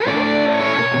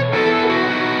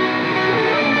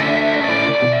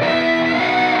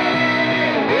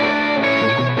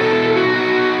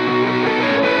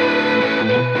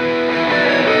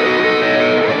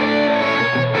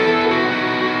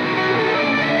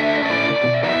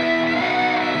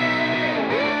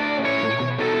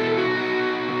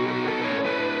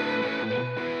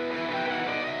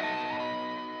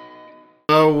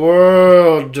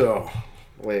world.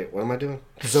 Wait, what am I doing?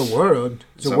 The world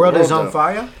is on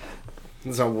fire.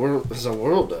 The world.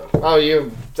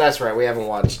 Oh, that's right. We haven't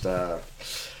watched. We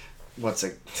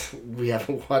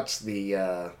haven't watched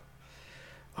the.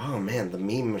 Oh man, the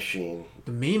Meme Machine.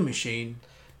 The Meme Machine.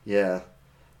 Yeah.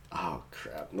 Oh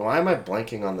crap! Why am I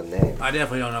blanking on the name? I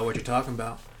definitely don't know what you're talking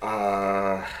about.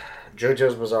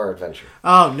 JoJo's Bizarre Adventure.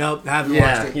 Oh no, haven't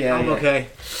watched it. Yeah, I'm okay.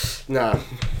 No, I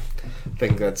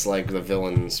think that's like the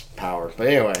villain's power. But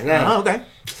anyway, no. Oh, okay.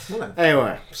 Well,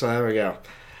 Anyway, so there we go.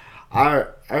 All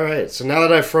right. So now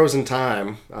that I've frozen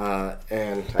time,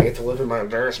 and I get to live in my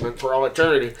embarrassment for all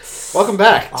eternity, welcome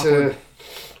back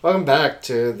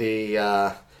to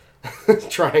the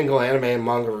Triangle Anime and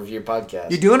Manga Review Podcast.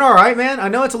 you're doing all right, man. I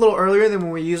know it's a little earlier than when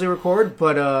we usually record,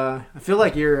 but I feel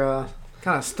like you're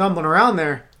kind of stumbling around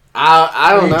there.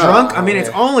 I don't know. Are you drunk? I mean, it's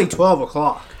only 12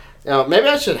 o'clock. Maybe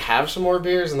I should have some more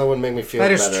beers, and that would make me feel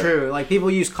better. That is true. Like,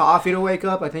 people use coffee to wake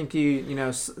up. I think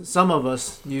some of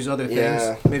us use other things.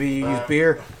 Yeah. Maybe you use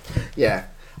beer. Yeah.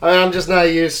 I mean, I'm just not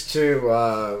used to,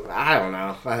 I don't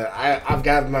know. I've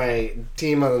got my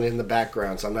team in the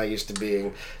background, so I'm not used to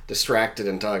being distracted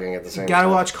and talking at the same time. Gotta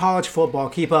watch college football.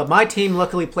 Keep up. My team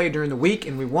luckily played during the week,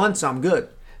 and we won, so I'm good.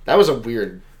 That was a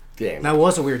weird game. That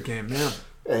was a weird game, yeah.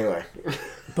 Anyway.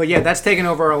 But yeah, that's taking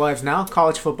over our lives now,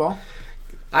 college football.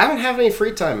 I don't have any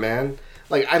free time, man.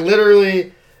 Like, I'm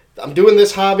doing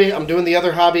this hobby, I'm doing the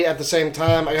other hobby at the same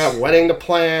time. I got a wedding to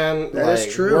plan. That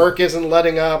is true. Work isn't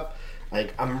letting up.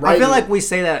 Like, I'm writing. I feel like we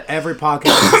say that every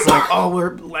podcast. It's like,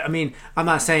 I'm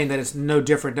not saying that it's no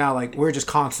different now. Like, we're just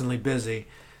constantly busy.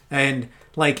 And,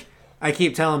 like, I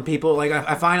keep telling people, like,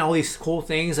 I find all these cool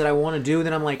things that I want to do, and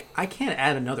then I'm like, I can't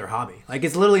add another hobby. Like,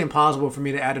 it's literally impossible for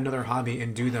me to add another hobby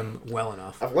and do them well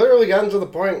enough. I've literally gotten to the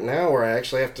point now where I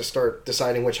actually have to start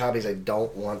deciding which hobbies I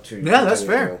don't want to. Yeah, that's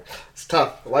fair. Doing. It's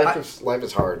tough. Life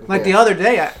is hard. Like, the other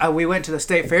day, we went to the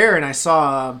state fair, and I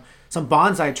saw some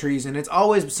bonsai trees, and it's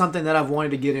always something that I've wanted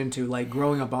to get into, like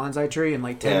growing a bonsai tree and,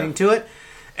 like, tending to it.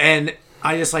 And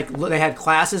I just, like, they had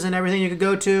classes and everything you could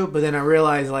go to, but then I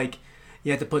realized, like,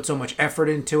 you have to put so much effort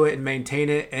into it and maintain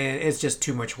it, and it's just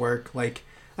too much work. Like,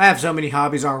 I have so many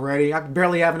hobbies already. I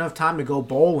barely have enough time to go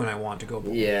bowl when I want to go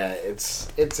bowl. Yeah,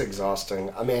 it's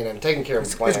exhausting. I mean, and taking care of a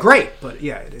plant. It's great, but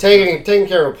yeah. Taking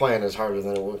care of a plant is harder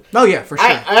than it would. Oh, yeah, for sure.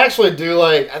 I actually do,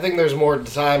 I think there's more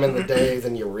time in the day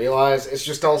than you realize. It's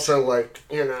just also,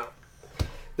 there's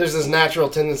this natural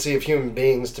tendency of human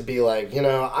beings to be like,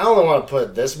 I only want to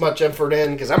put this much effort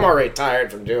in because I'm already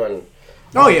tired from doing.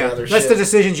 Oh yeah, that's the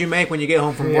decisions you make when you get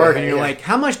home from work, and you're like,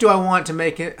 how much do I want to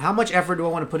make it? How much effort do I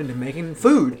want to put into making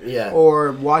food? Yeah.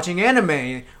 Or watching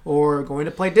anime, or going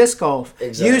to play disc golf.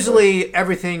 Exactly. Usually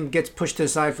everything gets pushed to the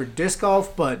side for disc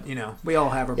golf, but we all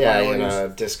have our priorities. Yeah,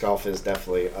 disc golf is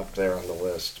definitely up there on the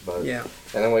list. But yeah.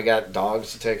 And then we got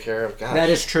dogs to take care of. Gosh. That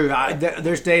is true.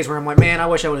 There's days where I'm like, man, I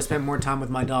wish I would have spent more time with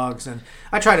my dogs, and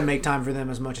I try to make time for them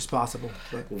as much as possible.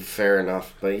 But. Fair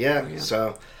enough, but yeah.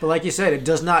 So. But like you said, it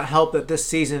does not help that this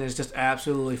season is just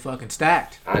absolutely fucking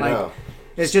stacked. I know.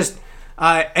 It's just,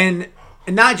 and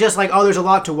not just like, oh, there's a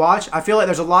lot to watch. I feel like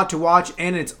there's a lot to watch,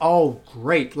 and it's all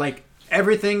great. Like,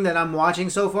 everything that I'm watching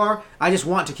so far, I just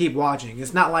want to keep watching.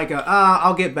 It's not like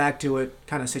I'll get back to it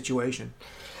kind of situation.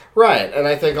 Right, and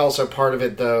I think also part of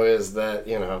it, though, is that,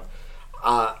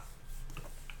 I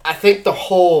think the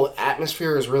whole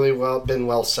atmosphere has really been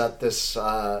well set this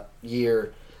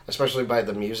year, especially by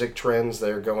the music trends that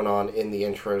are going on in the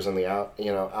intros and the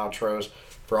outros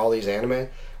for all these anime.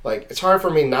 Like, it's hard for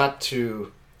me not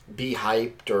to be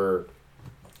hyped or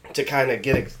to kind of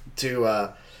get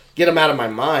them out of my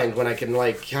mind when I can,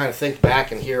 kind of think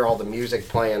back and hear all the music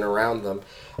playing around them.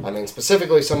 I mean,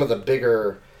 specifically some of the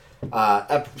bigger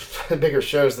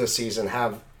shows this season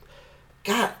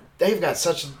they've got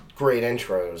such great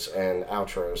intros and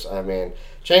outros. I mean,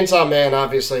 Chainsaw Man,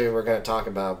 obviously, we're going to talk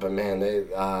about, but man,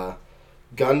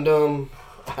 Gundam,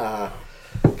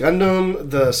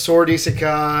 the Sword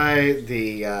Isekai,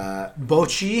 the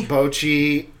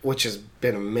Bocchi, which has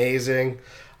been amazing,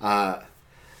 the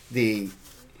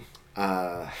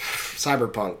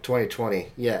Cyberpunk 2020.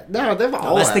 Yeah, no, they've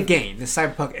all. That's the game, the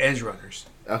Cyberpunk Edge Runners.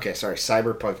 Okay, sorry,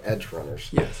 Cyberpunk Edge Runners.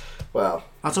 Yes. Well,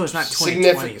 also it's not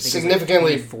 2020.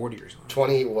 Significantly 2040 or something.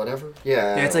 20 whatever.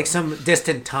 Yeah. Yeah, it's like some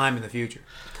distant time in the future.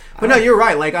 But no, you're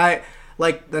right.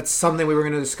 Like that's something we were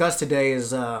going to discuss today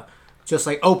is just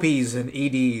like OPs and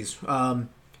EDs.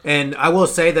 And I will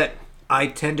say that I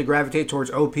tend to gravitate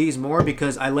towards OPs more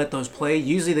because I let those play.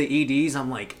 Usually the EDs, I'm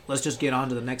like, let's just get on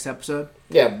to the next episode.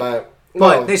 Yeah, but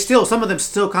they still, some of them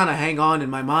still kind of hang on in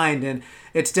my mind, and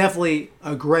it's definitely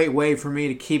a great way for me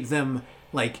to keep them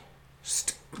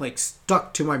like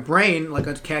stuck to my brain like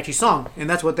a catchy song, and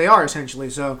that's what they are essentially.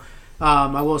 So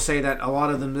I will say that a lot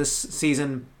of them this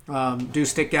season do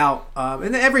stick out.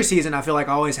 And every season, I feel like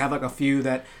I always have like a few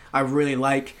that I really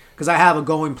like because I have a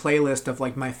going playlist of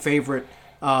like my favorite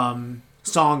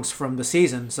songs from the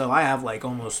season. So I have like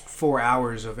almost 4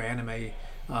 hours of anime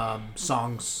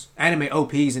songs, anime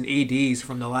OPs and EDs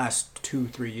from the last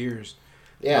 2-3 years.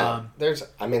 Yeah, there's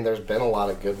been a lot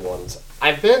of good ones.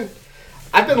 I've been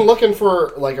looking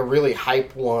for like a really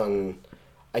hype one,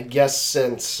 I guess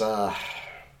since.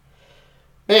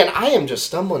 Man, I am just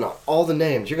stumbling on all the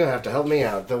names. You're gonna have to help me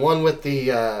out. The one with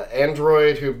the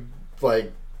android who,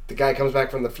 like, the guy comes back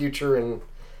from the future and.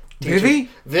 Vivi?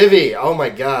 Vivi, oh my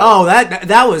god. Oh,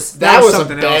 that was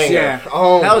something a banger. Else.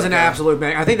 Yeah, that was an absolute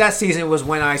banger. I think that season was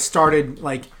when I started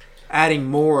like adding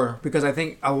more because I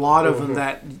think a lot of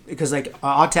them because like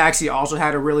Odd Taxi also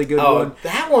had a really good one.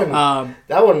 That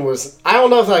one was, I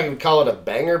don't know if I can call it a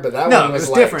banger, but that one was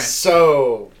like different.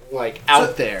 So like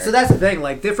out there. So that's the thing.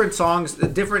 Like different songs,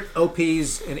 different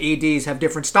OPs and EDs have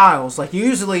different styles. Like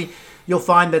usually you'll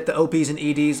find that the OPs and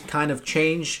EDs kind of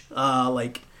change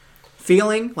like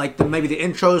feeling. Like maybe the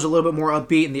intro is a little bit more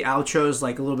upbeat and the outro is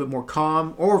like a little bit more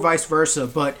calm, or vice versa.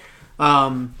 But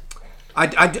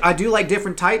I do like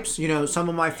different types. You know, some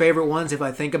of my favorite ones, if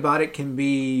I think about it, can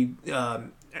be.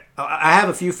 I have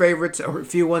a few favorites, or a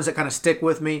few ones that kind of stick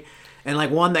with me, and like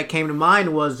one that came to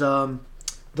mind was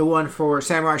the one for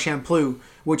Samurai Champloo,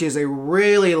 which is a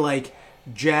really like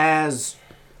jazz,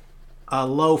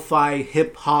 lo-fi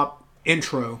hip hop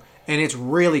intro, and it's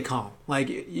really calm. Like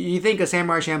you think of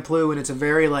Samurai Champloo, and it's a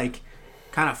very like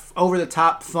kind of over the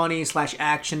top, funny /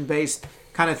 action based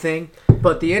kind of thing,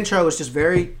 but the intro is just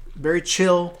very very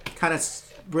chill, kind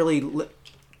of really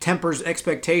tempers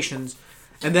expectations,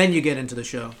 and then you get into the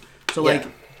show. So like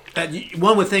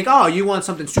one would think, oh, you want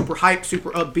something super hype,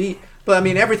 super upbeat. But, I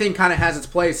mean, everything kind of has its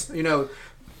place. You know,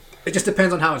 it just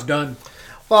depends on how it's done.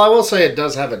 Well, I will say it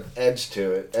does have an edge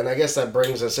to it. And I guess that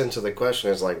brings us into the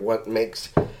question is, like, what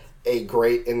makes a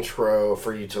great intro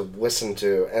for you to listen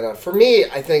to? And for me,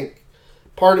 I think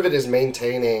part of it is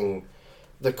maintaining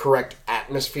the correct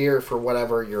atmosphere for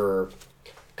whatever you're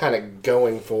kind of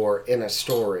going for in a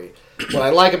story. What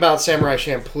I like about Samurai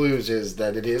Champloo's is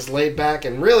that it is laid back.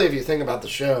 And really, if you think about the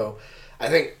show, I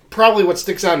think probably what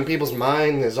sticks out in people's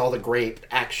mind is all the great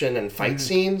action and fight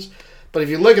scenes. But if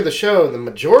you look at the show, the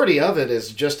majority of it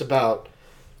is just about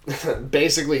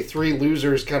basically 3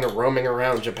 losers kind of roaming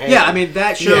around Japan. Yeah, I mean,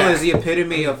 that show is the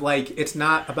epitome of, like, it's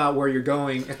not about where you're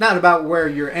going. It's not about where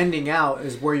you're ending out,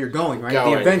 is where you're going, right?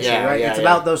 The adventure, right? It's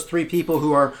about those 3 people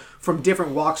who are from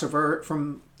different walks of earth,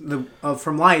 from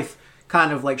life,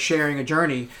 kind of like sharing a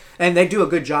journey, and they do a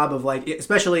good job of like,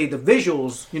 especially the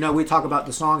visuals. You know, we talk about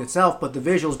the song itself, but the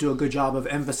visuals do a good job of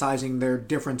emphasizing their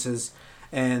differences.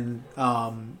 And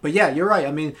but yeah, you're right.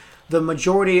 I mean, the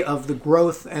majority of the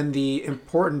growth and the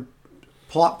important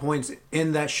plot points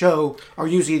in that show are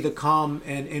usually the calm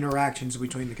and interactions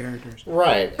between the characters.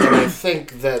 Right, and I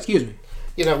think that excuse me.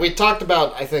 You know, we talked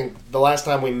about, I think the last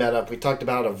time we met up, we talked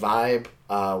about a vibe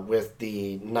with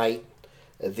the night,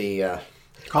 the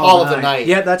Call of the Night.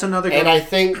 Yeah, that's another good. And I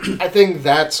think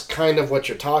that's kind of what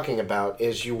you're talking about,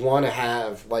 is you want to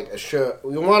have like a show,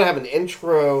 you want to have an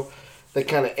intro that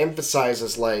kind of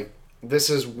emphasizes like, this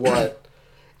is what,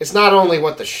 it's not only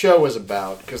what the show is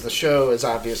about, because the show is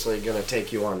obviously going to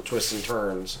take you on twists and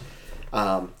turns.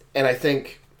 And I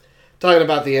think, talking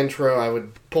about the intro, I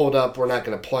would pull it up, we're not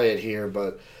going to play it here,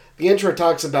 but the intro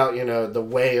talks about, you know, the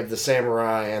way of the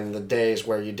samurai and the days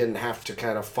where you didn't have to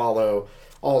kind of follow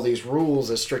all these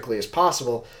rules as strictly as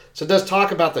possible. So it does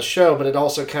talk about the show, but it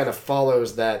also kind of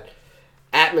follows that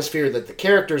atmosphere that the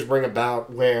characters bring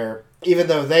about, where even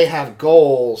though they have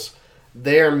goals,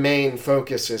 their main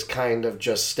focus is kind of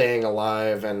just staying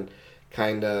alive and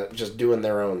kind of just doing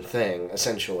their own thing,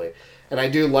 essentially. And I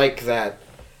do like that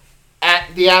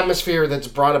the atmosphere that's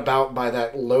brought about by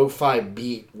that lo-fi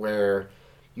beat, where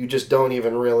you just don't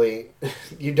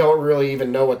really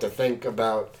even know what to think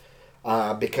about,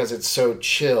 because it's so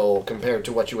chill compared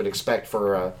to what you would expect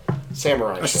for a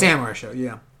samurai show. A samurai show,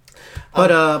 yeah.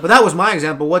 But that was my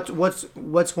example.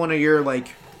 What's one of your, like,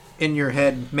 in your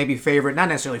head, maybe favorite, not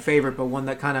necessarily favorite, but one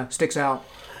that kind of sticks out?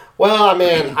 Well, I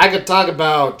mean, I could talk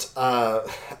about the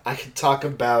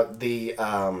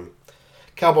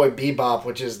Cowboy Bebop,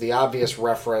 which is the obvious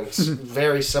reference,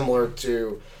 very similar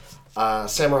to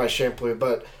Samurai Champloo.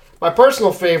 But my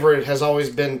personal favorite has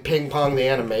always been Ping Pong the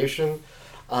Animation.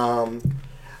 And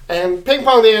Ping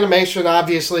Pong the Animation,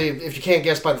 obviously, if you can't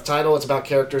guess by the title, it's about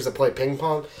characters that play ping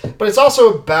pong. But it's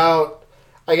also about,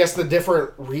 I guess, the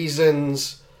different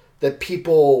reasons that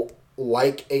people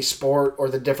like a sport or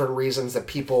the different reasons that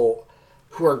people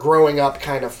who are growing up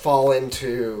kind of fall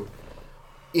into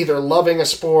either loving a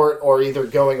sport or either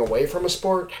going away from a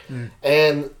sport.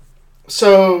 And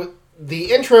so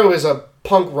the intro is a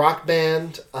punk rock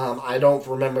band. I don't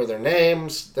remember their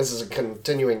names. This is a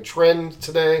continuing trend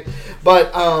today.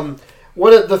 But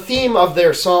the theme of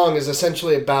their song is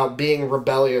essentially about being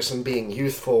rebellious and being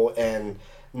youthful and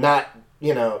not,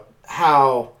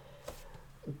 how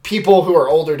people who are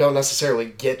older don't necessarily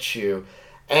get you.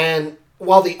 And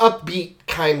while the upbeat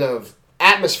kind of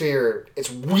atmosphere,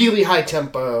 it's really high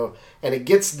tempo, and it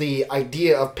gets the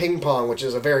idea of ping pong, which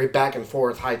is a very back and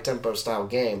forth, high tempo style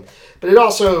game. But it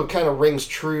also kind of rings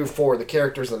true for the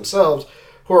characters themselves,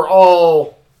 who are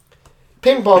all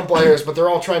ping pong players, but they're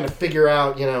all trying to figure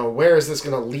out, where is this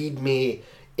going to lead me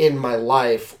in my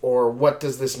life, or what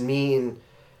does this mean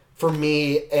for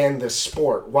me and this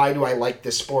sport? Why do I like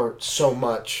this sport so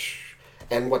much,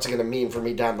 and what's it going to mean for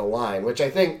me down the line? Which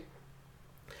I think,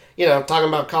 talking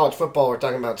about college football or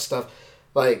talking about stuff,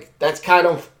 like, that's kind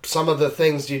of some of the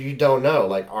things you don't know.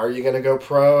 Like, are you going to go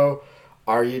pro?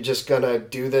 Are you just going to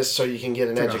do this so you can get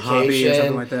an like education? A hobby or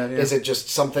something like that, yeah. Is it just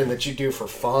something that you do for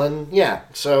fun? Yeah.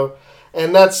 So,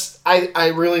 and that's, I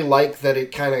really like that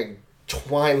it kind of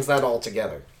twines that all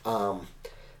together.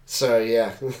 So,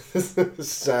 yeah.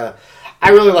 I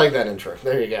really like that intro.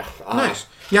 There you go. Nice.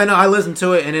 Yeah, no, I listened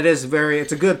to it, and it's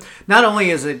a good, not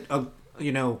only is it,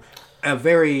 a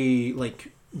very,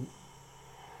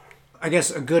 I guess,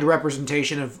 a good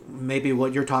representation of maybe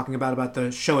what you're talking about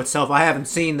the show itself. I haven't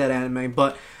seen that anime,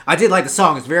 but I did like the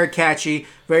song. It's very catchy,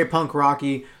 very punk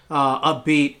rocky,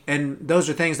 upbeat, and those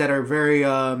are things that are very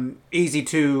easy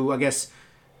to, I guess,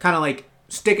 kind of like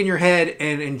stick in your head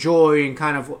and enjoy and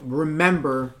kind of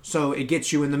remember, so it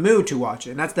gets you in the mood to watch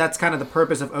it. And that's kind of the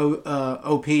purpose of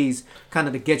OPs, kind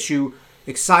of to get you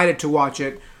excited to watch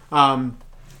it.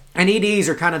 And EDs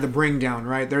are kind of the bring down,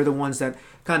 right? They're the ones that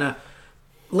kind of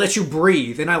let you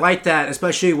breathe, and I like that,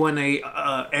 especially when a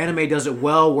anime does it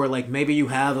well, where like maybe you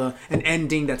have an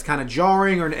ending that's kind of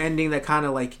jarring or an ending that kind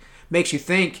of like makes you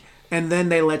think, and then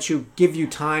they let you give you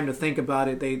time to think about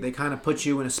it. They kind of put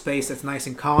you in a space that's nice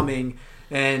and calming,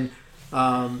 and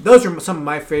those are some of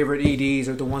my favorite EDs,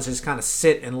 are the ones that just kind of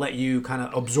sit and let you kind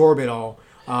of absorb it all.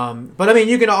 But I mean,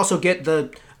 you can also get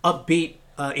the upbeat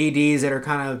EDs that are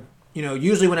kind of,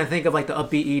 usually when I think of like the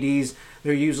upbeat EDs,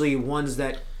 they're usually ones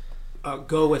that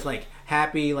go with like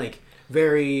happy, like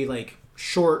very like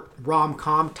short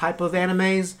rom-com type of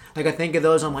animes. Like I think of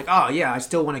those, I'm like, oh yeah, I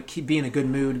still want to keep being in a good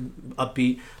mood,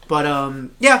 upbeat. But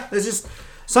yeah, it's just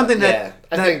something that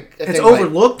I think it's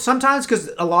overlooked sometimes,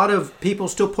 because a lot of people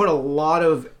still put a lot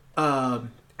of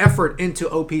effort into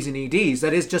OPs and EDs.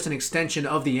 That is just an extension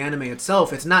of the anime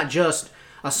itself. It's not just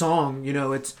a song,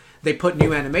 they put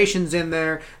new animations in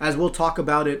there, as we'll talk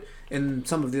about it in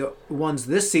some of the ones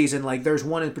this season. Like there's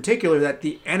one in particular that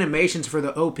the animations for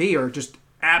the OP are just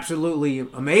absolutely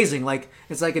amazing. Like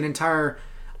it's like an entire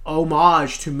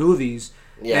homage to movies.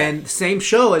 Yeah. And same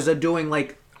show as they're doing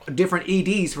like different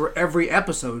EDs for every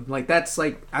episode. Like that's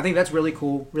like, I think that's really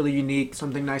cool, really unique,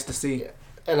 something nice to see. Yeah.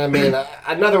 And I mean,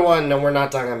 another one, and we're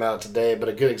not talking about today, but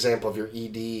a good example of your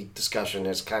ED discussion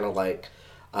is kind of like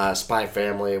Spy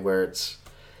Family, where it's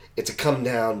a come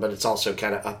down, but it's also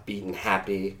kind of upbeat and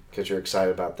happy because you're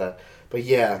excited about that. But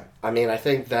yeah, I mean, I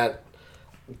think that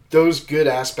those good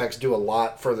aspects do a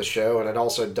lot for the show, and it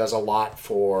also does a lot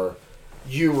for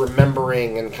you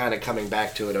remembering and kind of coming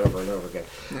back to it over and over again.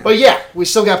 Yeah. But yeah, we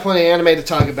still got plenty of anime to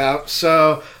talk about,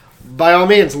 so by all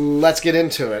means, let's get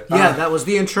into it. Yeah, that was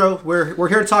the intro. We're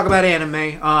here to talk about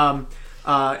anime,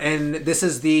 and this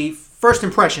is the first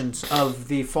impressions of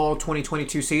the fall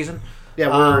 2022 season. Yeah,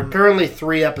 we're currently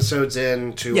 3 episodes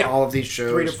into all of these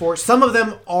shows. 3 to 4. Some of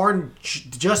them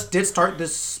just did start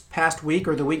this past week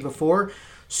or the week before.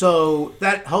 So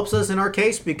that helps us in our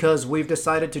case, because we've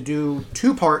decided to do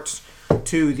 2 parts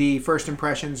to the first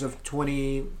impressions of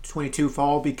 2022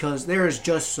 fall, because there is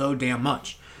just so damn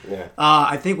much. Yeah.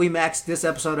 I think we maxed this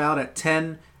episode out at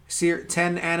 10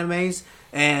 animes,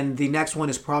 and the next one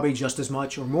is probably just as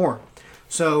much or more.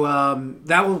 So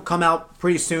that will come out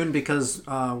pretty soon, because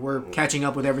we're catching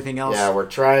up with everything else. Yeah, we're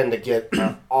trying to get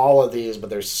all of these, but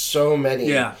there's so many.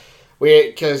 Yeah.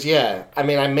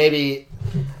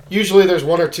 Usually there's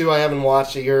 1 or 2 I haven't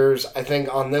watched of yours. I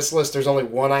think on this list there's only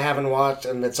 1 I haven't watched,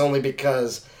 and it's only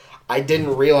because I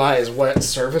didn't realize what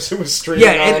service it was streaming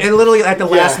on. And literally at the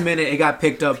last minute it got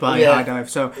picked up by High Dive.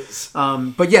 So,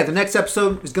 but yeah, the next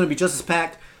episode is going to be just as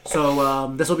packed.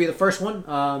 So this will be the first one,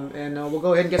 and we'll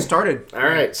go ahead and get started. All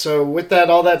right. So with that,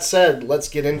 all that said, let's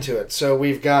get into it. So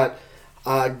we've got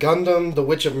Gundam, The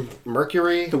Witch of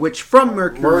Mercury. The Witch from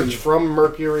Mercury. Merge from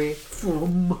Mercury.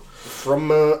 From.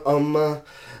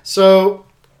 So,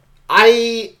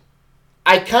 I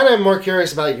kind of am more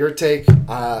curious about your take,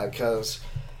 because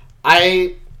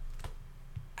I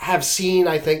have seen,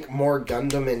 I think, more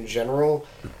Gundam in general,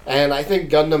 and I think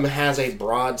Gundam has a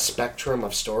broad spectrum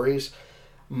of stories.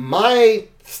 My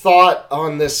thought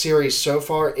on this series so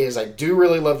far is I do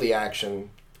really love the action,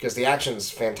 because the action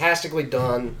is fantastically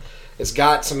done. It's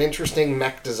got some interesting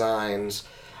mech designs,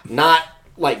 not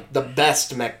like the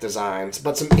best mech designs,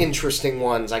 but some interesting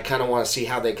ones. I kind of want to see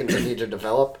how they continue to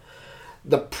develop.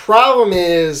 The problem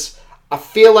is, I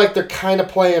feel like they're kind of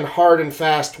playing hard and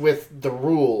fast with the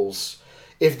rules,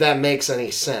 if that makes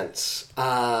any sense.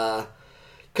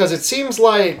 Because it seems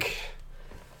like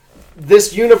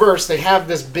this universe, they have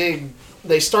this big...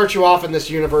 They start you off in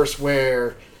this universe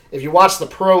where, if you watch the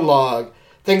prologue,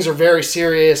 things are very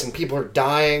serious and people are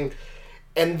dying.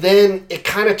 And then it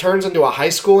kind of turns into a high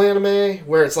school anime,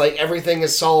 where it's like everything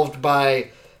is solved by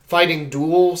fighting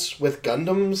duels with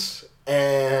Gundams.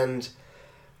 And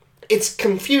it's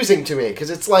confusing to me, because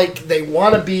it's like they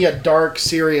want to be a dark,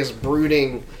 serious,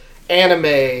 brooding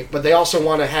anime, but they also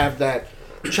want to have that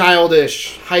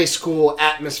childish high school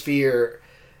atmosphere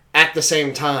at the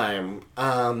same time.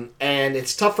 And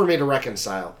it's tough for me to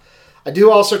reconcile. I do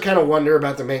also kind of wonder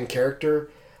about the main character.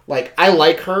 Like, I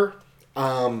like her.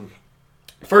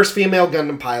 First female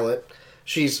Gundam pilot.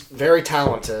 She's very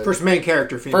talented. First main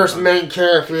character female. First main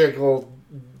character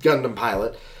Gundam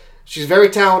pilot. She's very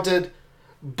talented,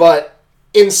 but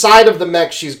inside of the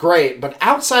mech, she's great. But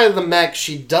outside of the mech,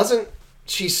 she's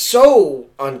so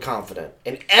unconfident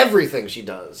in everything she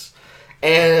does.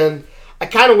 And I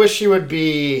kind of wish she would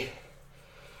be...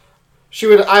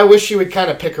 I wish she would kind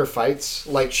of pick her fights.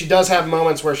 Like, she does have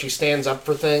moments where she stands up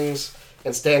for things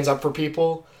and stands up for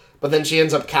people, but then she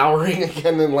ends up cowering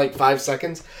again in like 5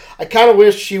 seconds. I kind of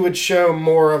wish she would show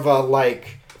more of a,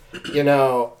 like,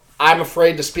 I'm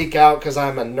afraid to speak out because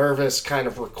I'm a nervous kind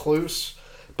of recluse,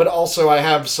 but also I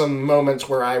have some moments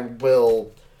where I'm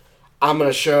going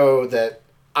to show that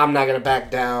I'm not going to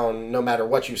back down no matter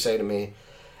what you say to me.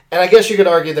 And I guess you could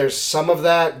argue there's some of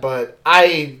that, but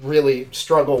I really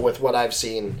struggle with what I've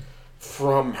seen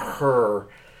from her.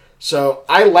 So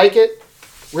I like it.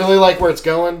 Really like where it's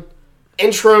going.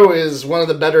 Intro is one of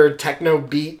the better techno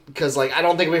beat, because like I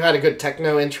don't think we've had a good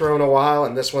techno intro in a while,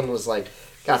 and this one was like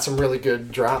got some really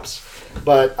good drops.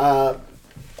 But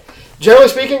generally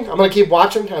speaking, I'm going to keep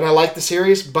watching, and I like the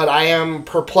series, but I am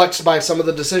perplexed by some of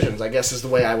the decisions, I guess is the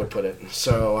way I would put it.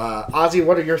 So, Ozzy,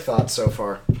 what are your thoughts so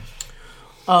far?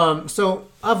 So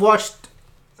I've watched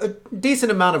a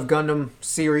decent amount of Gundam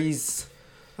series,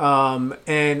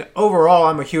 and overall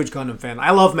I'm a huge Gundam fan.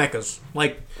 I love mechas.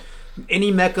 Like,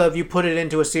 any mecha, if you put it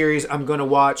into a series, I'm going to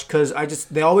watch, because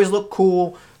they always look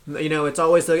cool. It's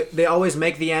always they always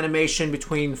make the animation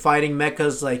between fighting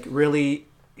mechas like really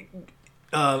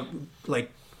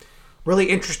really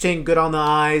interesting, good on the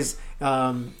eyes,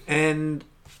 and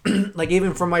like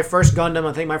even from my first Gundam,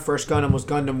 I think my first Gundam was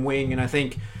Gundam Wing, and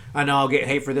I know I'll get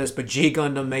hate for this, but G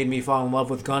Gundam made me fall in love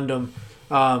with Gundam.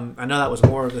 I know that was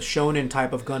more of the shonen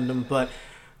type of Gundam, but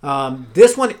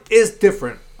this one is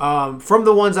different from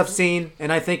the ones I've seen,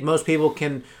 and I think most people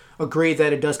can agree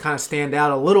that it does kind of stand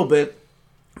out a little bit,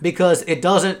 because it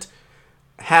doesn't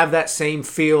have that same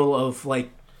feel of, like,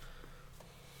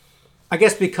 I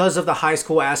guess because of the high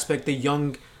school aspect, the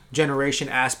young generation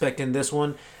aspect in this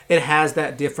one, it has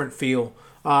that different feel.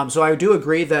 So I do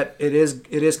agree that it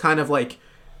is kind of like,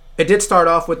 it did start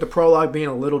off with the prologue being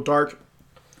a little dark,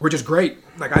 which is great.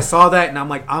 Like, I saw that and I'm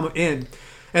like, I'm in.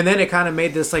 And then it kind of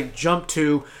made this like jump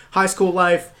to high school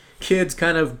life, kids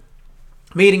kind of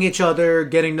meeting each other,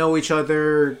 getting to know each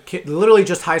other, literally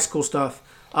just high school stuff.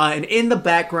 And in the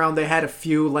background, they had a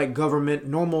few like government,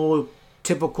 normal,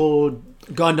 typical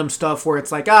Gundam stuff where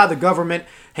it's like, the government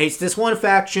hates this one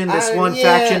faction,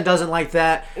 faction doesn't like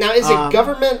that. Now, is it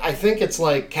government? I think it's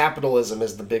like capitalism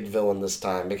is the big villain this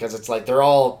time, because it's like they're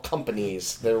all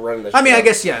companies that run the show. I mean, I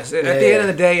guess yes. At the end of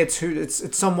the day,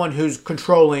 it's someone who's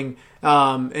controlling,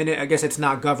 I guess it's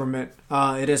not government.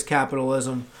 It is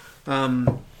capitalism.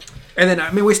 And then,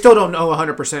 I mean, we still don't know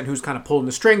 100% who's kind of pulling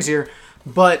the strings here,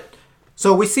 but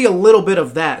so we see a little bit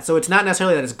of that. So it's not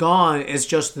necessarily that it's gone. It's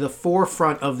just the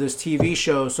forefront of this TV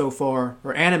show so far,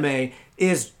 or anime,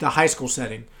 is the high school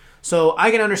setting. So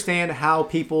I can understand how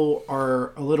people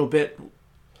are a little bit,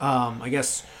 I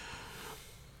guess,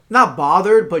 not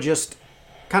bothered, but just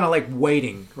kind of like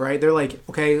waiting, right? They're like,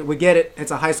 okay, we get it.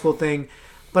 It's a high school thing.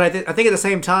 But I think at the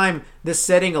same time, this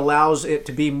setting allows it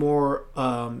to be more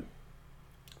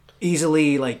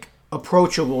easily like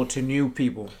approachable to new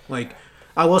people. Like,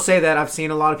 I will say that I've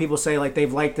seen a lot of people say like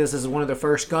they've liked this as one of the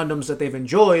first Gundams that they've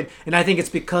enjoyed, and I think it's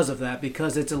because of that,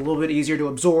 because it's a little bit easier to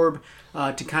absorb,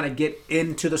 to kind of get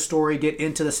into the story, get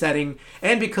into the setting,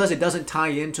 and because it doesn't tie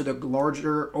into the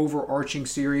larger overarching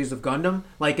series of Gundam,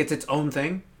 like it's its own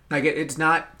thing. Like it's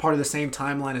not part of the same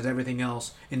timeline as everything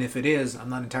else, and if it is, I'm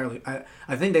not entirely.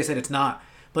 I think they said it's not,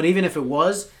 but even if it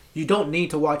was, you don't need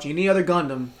to watch any other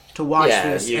Gundam to watch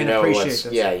this and appreciate this.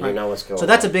 Yeah, you know what's going on. So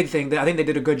that's a big thing. I think they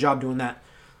did a good job doing that.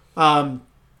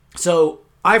 So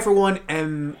I, for one,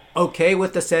 am okay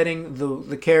with the setting,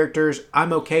 the characters.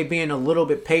 I'm okay being a little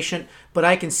bit patient, but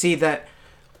I can see that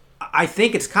I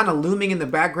think it's kind of looming in the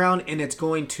background, and it's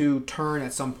going to turn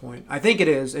at some point. I think it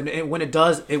is, and when it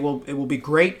does, it will be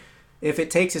great. If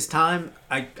it takes its time,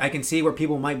 I can see where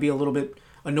people might be a little bit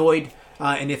annoyed.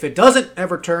 And if it doesn't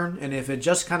ever turn, and if it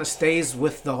just kind of stays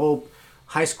with the whole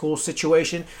high school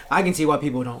situation, I can see why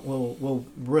people will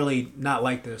really not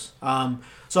like this.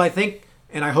 So I think,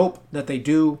 and I hope that they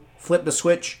do flip the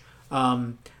switch.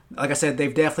 Like I said,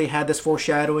 they've definitely had this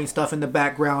foreshadowing stuff in the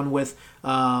background with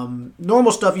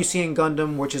normal stuff you see in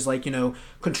Gundam, which is like,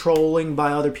 controlling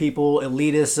by other people,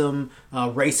 elitism,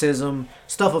 racism,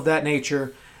 stuff of that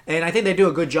nature. And I think they do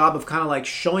a good job of kind of like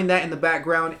showing that in the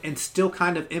background and still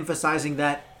kind of emphasizing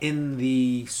that in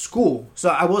the school. So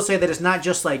I will say that it's not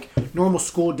just like normal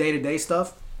school day-to-day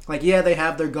stuff. Like, yeah, they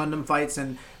have their Gundam fights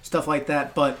and stuff like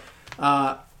that, but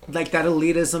like that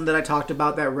elitism that I talked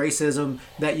about, that racism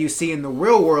that you see in the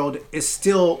real world is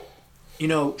still,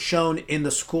 shown in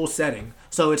the school setting.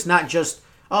 So it's not just,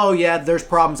 oh yeah, there's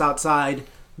problems outside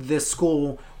this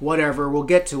school, whatever, we'll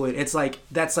get to it. It's like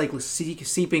that's like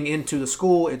seeping into the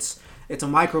school. It's a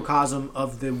microcosm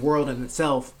of the world in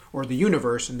itself, or the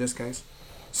universe in this case.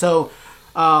 So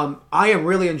I am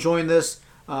really enjoying this.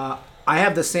 I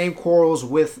have the same quarrels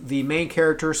with the main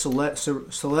character,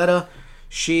 Suletta.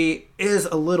 She is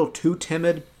a little too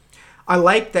timid. I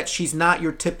like that she's not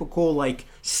your typical like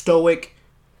stoic,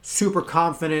 super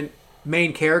confident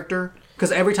main character.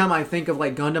 Because every time I think of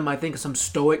like Gundam, I think of some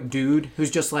stoic dude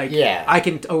who's just like, I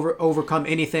can overcome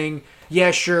anything. Yeah,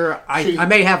 sure, I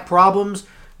may have problems,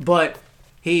 but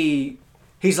he's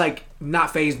like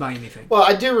not fazed by anything. Well,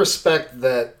 I do respect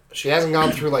that she hasn't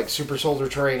gone through like super soldier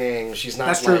training. She's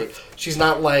not she's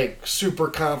not like super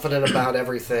confident about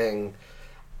everything.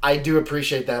 I do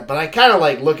appreciate that, but I kind of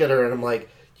like look at her and I'm like,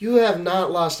 you have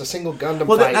not lost a single Gundam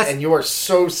fight, and you are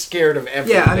so scared of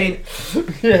everything.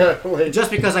 Yeah, I mean, just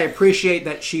because I appreciate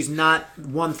that she's not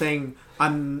one thing,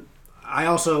 I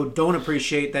also don't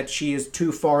appreciate that she is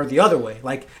too far the other way.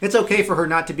 Like, it's okay for her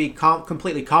not to be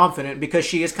completely confident because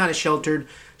she is kind of sheltered.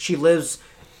 She lives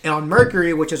on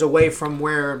Mercury, which is away from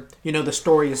where the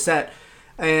story is set,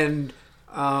 and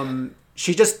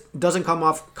she just doesn't come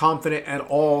off confident at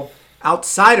all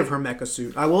outside of her mecha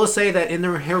suit. I will say that in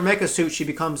her mecha suit, she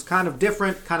becomes kind of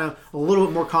different, kind of a little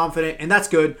bit more confident, and that's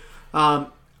good. I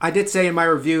did say in my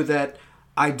review that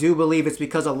I do believe it's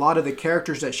because a lot of the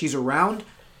characters that she's around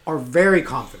are very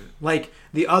confident. Like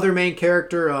the other main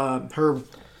character, her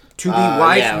to-be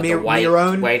wife,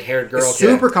 Miron, white-haired girl,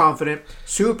 super confident,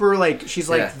 super like she's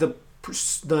like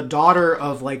the daughter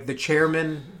of like the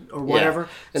chairman or whatever.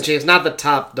 And she is not the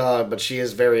top dog, but she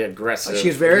is very aggressive.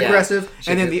 She's very aggressive.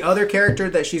 And then the other character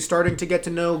that she's starting to get to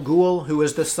know, Ghoul, who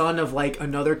is the son of like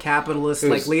another capitalist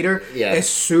like leader, is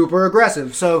super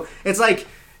aggressive. So it's like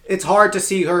it's hard to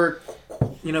see her,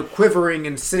 quivering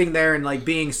and sitting there and like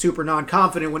being super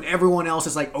non-confident when everyone else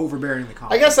is like overbearing the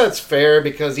confidence. I guess that's fair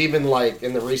because even like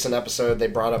in the recent episode, they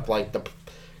brought up like the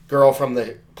girl from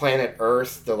the planet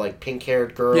Earth, the like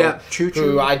pink-haired girl,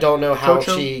 who I don't know how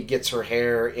she gets her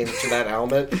hair into that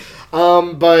helmet.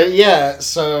 But yeah,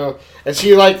 so and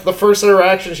she like the first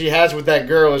interaction she has with that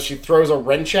girl is she throws a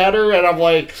wrench at her, and I'm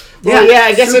like,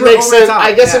 I guess it makes sense.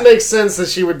 I guess it makes sense that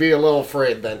she would be a little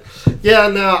afraid then. Yeah,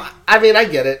 no, I mean I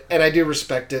get it, and I do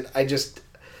respect it.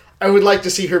 I would like to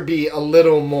see her be a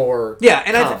little more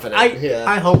confident.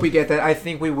 I hope we get that. I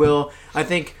think we will. I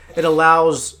think it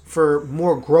allows for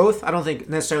more growth. I don't think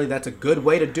necessarily that's a good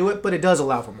way to do it, but it does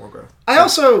allow for more growth. I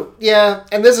also,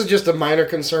 and this is just a minor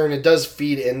concern, it does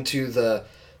feed into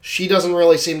she doesn't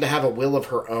really seem to have a will of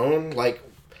her own. Like,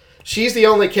 she's the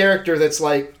only character that's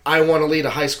like, I want to lead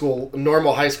a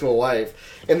normal high school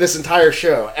life in this entire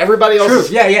show. Everybody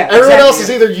else everyone else is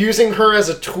either using her as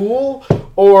a tool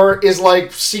or is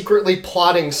like secretly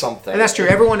plotting something. And that's true.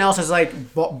 Everyone else is like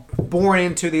born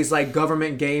into these like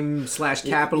government game /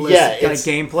 capitalist like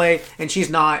gameplay, and she's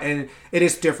not, and it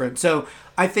is different. So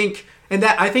I think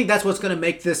that's what's going to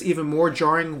make this even more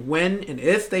jarring when and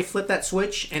if they flip that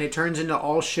switch and it turns into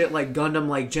all shit like Gundam,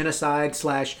 like genocide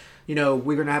 /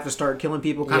 we're gonna have to start killing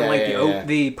people, kind of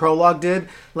the prologue did.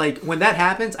 Like when that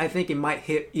happens, I think it might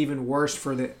hit even worse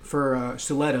for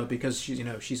Suletta, because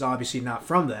she's obviously not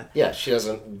from that. Yeah, she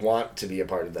doesn't want to be a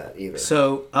part of that either.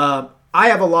 So I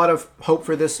have a lot of hope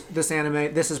for this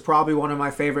anime. This is probably one of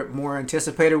my favorite, more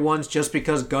anticipated ones, just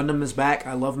because Gundam is back.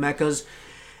 I love mechas.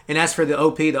 And as for the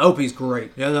OP is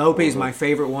great. The OP is my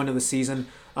favorite one of the season,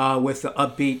 with the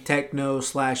upbeat techno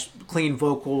 / clean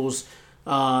vocals,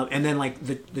 and then like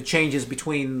the changes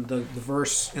between the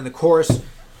verse and the chorus.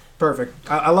 Perfect.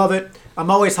 I love it.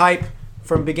 I'm always hype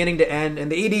from beginning to end,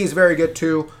 and the ED is very good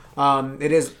too.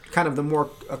 It is kind of the more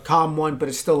calm one, but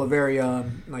it's still a very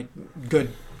good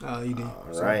ED.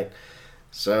 All right.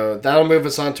 So that'll move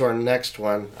us on to our next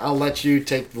one. I'll let you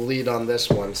take the lead on this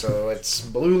one. So it's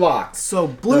Blue Lock. So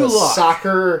Blue Lock.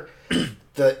 Soccer,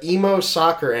 the emo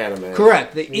soccer anime.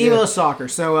 Correct. The emo soccer.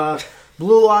 So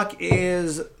Blue Lock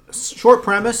is, short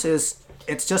premise is,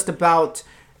 it's just about,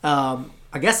 I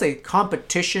guess, a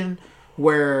competition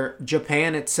where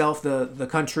Japan itself, the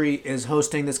country, is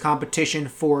hosting this competition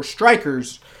for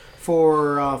strikers,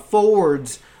 for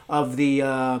forwards of the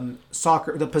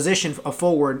soccer, the position of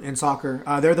forward in soccer.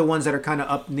 They're the ones that are kind of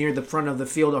up near the front of the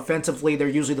field offensively. They're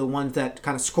usually the ones that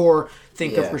kind of score.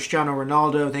 Think of Cristiano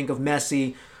Ronaldo, think of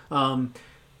Messi.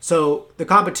 So the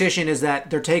competition is that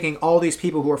they're taking all these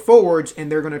people who are forwards,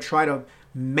 and they're going to try to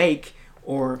make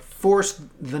or force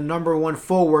the number one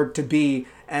forward to be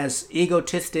as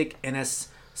egotistic and as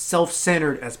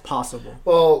self-centered as possible.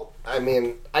 Well, I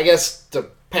mean, I guess to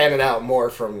pan it out more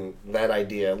from that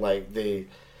idea, like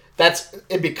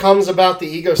it becomes about the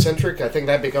egocentric. I think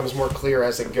that becomes more clear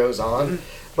as it goes on. Mm-hmm.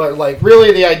 But like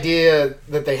really the idea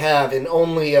that they have in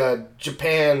only a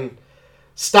Japan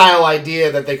style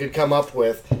idea that they could come up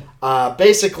with,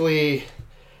 basically,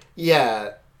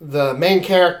 the main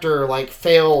character like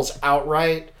fails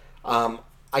outright.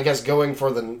 I guess going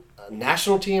for the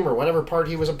national team or whatever part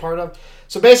he was a part of.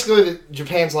 So basically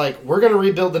Japan's like, we're going to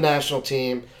rebuild the national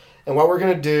team, and what we're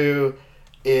going to do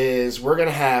is we're going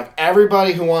to have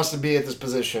everybody who wants to be at this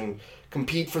position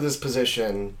compete for this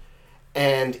position,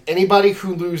 and anybody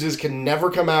who loses can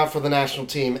never come out for the national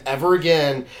team ever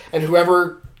again, and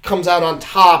whoever comes out on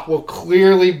top will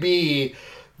clearly be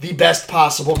the best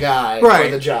possible guy for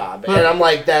the job. And I'm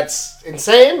like, that's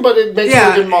insane, but it makes for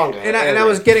a good manga. And I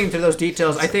was getting to those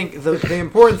details. I think the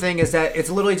important thing is that it's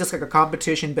literally just like a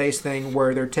competition-based thing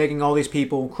where they're taking all these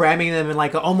people, cramming them in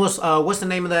like almost, what's the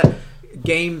name of that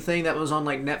game thing that was on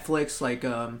like Netflix? Like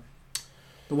the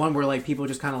one where like people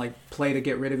just kind of like play to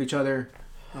get rid of each other.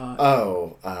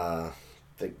 The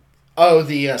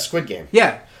Squid Game.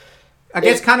 Yeah. I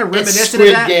guess kind of reminiscent of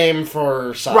that. Squid Game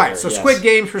for soccer. Right, so Squid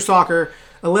Game for soccer,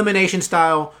 elimination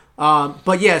style.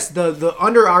 But yes, the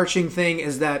overarching thing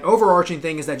is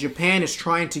that Japan is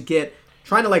trying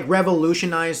to like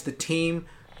revolutionize the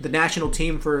national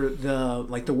team for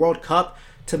the World Cup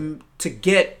to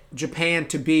get Japan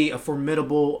to be a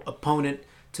formidable opponent,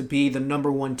 to be the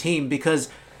number one team,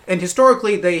 and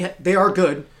historically they are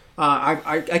good.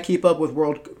 I keep up with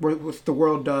the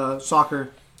world soccer,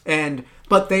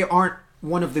 but they aren't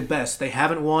one of the best. They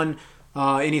haven't won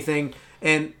anything,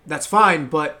 and that's fine.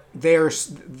 But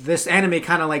this anime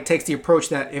kind of like takes the approach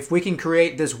that if we can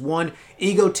create this one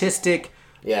egotistic,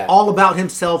 all about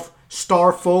himself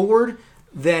star forward,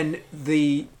 then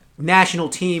the national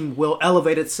team will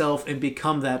elevate itself and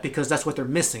become that, because that's what they're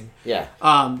missing. Yeah.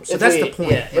 So that's the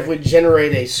point. Yeah. Right? If we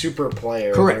generate a super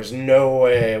player, there's no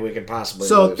way we could possibly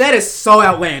lose. That is so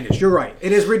outlandish. You're right.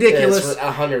 It is ridiculous. It's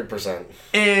 100%.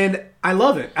 And I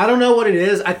love it. I don't know what it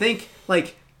is. I think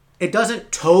like it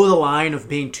doesn't toe the line of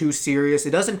being too serious.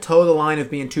 It doesn't toe the line of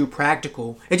being too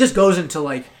practical. It just goes into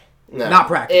like not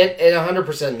practical. It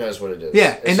 100% knows what it is.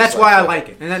 Yeah, and that's why I like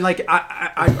it. And then like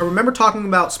I remember talking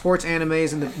about sports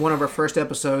animes in one of our first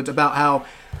episodes about how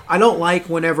I don't like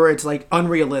whenever it's like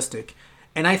unrealistic.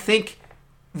 And I think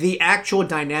the actual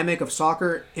dynamic of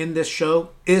soccer in this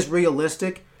show is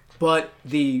realistic, but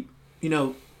the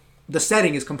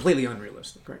setting is completely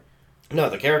unrealistic, right? No,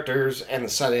 the characters and the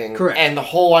setting Correct. And the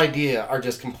whole idea are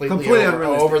just completely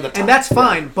over the top. And that's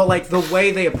fine, but like the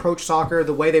way they approach soccer,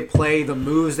 the way they play, the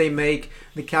moves they make,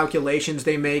 the calculations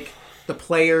they make, the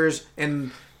players,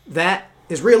 and that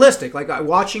is realistic. Like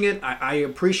watching it, I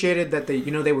appreciated that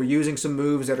they were using some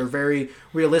moves that are very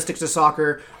realistic to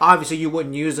soccer. Obviously, you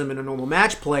wouldn't use them in a normal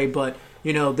match play, but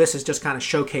this is just kind of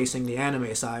showcasing the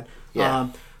anime side. Yeah.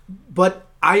 But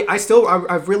I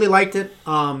really liked it.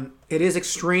 It is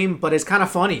extreme, but it's kind of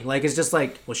funny. Like it's just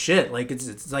like, well, shit. Like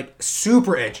it's like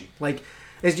super edgy. Like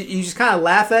you just kind of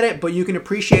laugh at it, but you can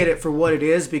appreciate it for what it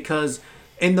is, because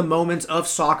in the moments of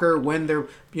soccer when they're,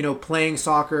 playing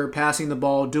soccer, passing the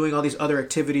ball, doing all these other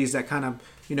activities that kind of,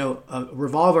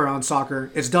 revolve around soccer.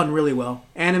 It's done really well.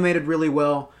 Animated really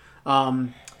well.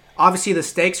 Obviously, the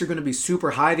stakes are going to be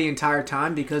super high the entire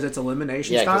time because it's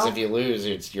elimination style. Yeah, because if you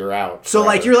lose, you're out. So,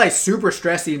 like, you're, like, super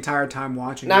stressed the entire time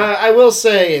watching it. Now, I will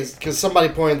say, because somebody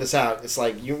pointed this out, it's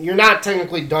like, you're not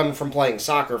technically done from playing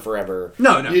soccer forever.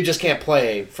 No. You just can't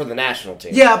play for the national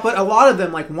team. Yeah, but a lot of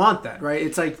them, like, want that, right?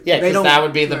 It's like, yeah, because that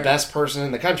would be the right. best person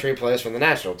in the country plays for the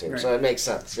national team. Right. So it makes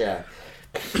sense, yeah.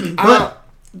 But,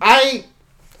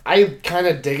 I kind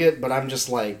of dig it, but I'm just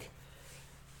like...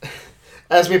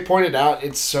 As we pointed out,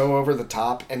 it's so over the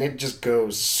top, and it just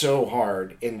goes so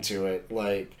hard into it.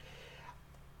 Like,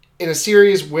 in a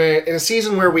season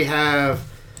where we have,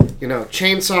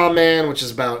 Chainsaw Man, which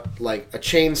is about, like, a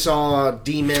chainsaw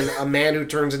demon, a man who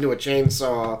turns into a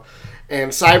chainsaw,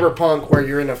 and Cyberpunk, where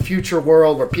you're in a future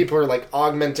world where people are, like,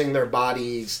 augmenting their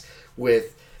bodies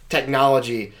with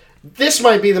technology. This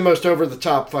might be the most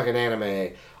over-the-top fucking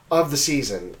anime of the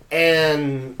season.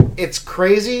 And it's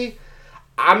crazy.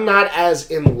 I'm not as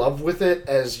in love with it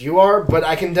as you are, but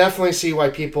I can definitely see why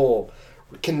people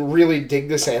can really dig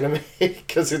this anime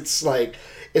because it's like,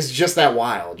 it's just that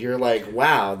wild. You're like,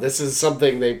 wow, this is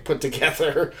something they put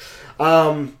together.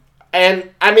 And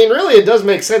I mean, really, it does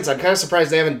make sense. I'm kind of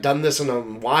surprised they haven't done this in a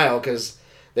while because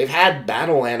they've had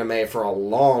battle anime for a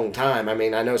long time. I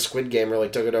mean, I know Squid Game really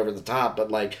took it over the top, but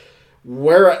like,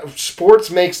 where sports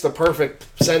makes the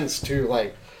perfect sense to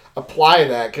like, apply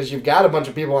that because you've got a bunch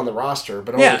of people on the roster,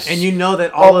 but and you know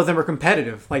that all of them are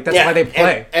competitive. Like that's why they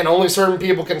play, and only certain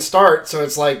people can start. So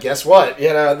it's like, guess what?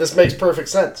 This makes perfect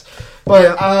sense.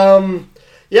 But I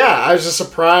was just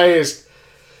surprised.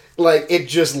 Like it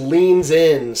just leans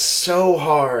in so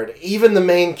hard. Even the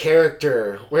main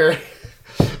character, where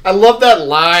I love that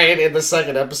line in the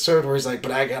second episode where he's like,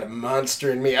 "But I got a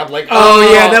monster in me." I'm like, "Oh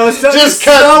yeah, that was so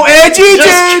edgy, dude!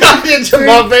 Just cut into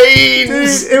my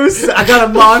veins." Dude, it was. I got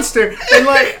a monster, and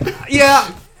like,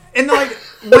 and like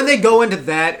when they go into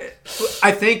that,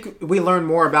 I think we learn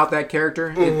more about that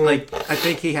character. Mm-hmm. Like, I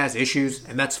think he has issues,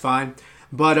 and that's fine.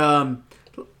 But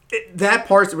that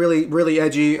part's really, really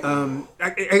edgy. I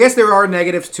guess there are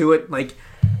negatives to it, like.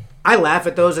 I laugh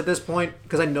at those at this point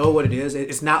because I know what it is.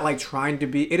 It's not like trying to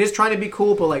be... It is trying to be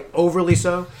cool, but like overly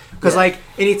so. Because like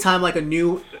anytime like a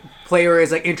new player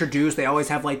is like introduced, they always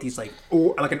have like these like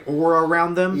an aura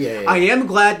around them. Yeah. I am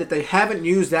glad that they haven't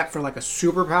used that for like a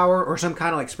superpower or some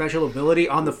kind of like special ability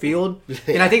on the field.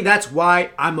 And I think that's why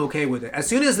I'm okay with it. As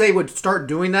soon as they would start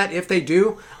doing that, if they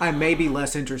do, I may be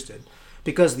less interested.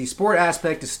 Because the sport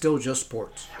aspect is still just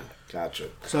sports. Gotcha.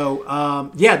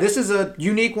 So, this is a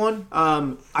unique one.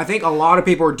 I think a lot of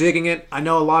people are digging it. I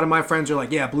know a lot of my friends are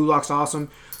like, yeah, Blue Lock's awesome.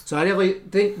 So I definitely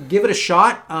think, give it a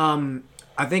shot.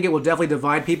 I think it will definitely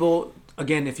divide people.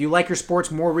 Again, if you like your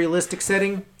sports more realistic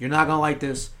setting, you're not going to like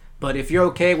this. But if you're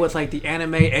okay with like the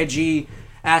anime, edgy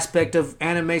aspect of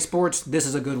anime sports, this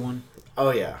is a good one.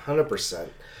 Oh, yeah, 100%.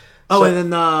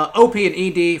 And then OP and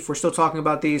ED, if we're still talking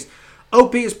about these.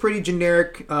 OP is pretty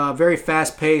generic, very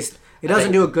fast-paced. It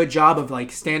doesn't do a good job of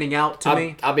like standing out to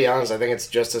me. I'll be honest. I think it's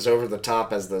just as over the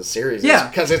top as the series. Yeah,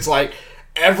 because it's like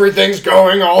everything's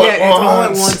going all at once. It's all at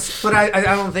once. But I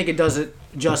don't think it does it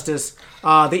justice.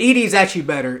 The ED is actually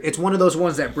better. It's one of those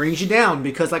ones that brings you down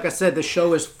because, like I said, the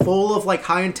show is full of like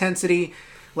high intensity,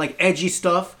 like edgy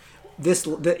stuff.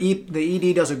 The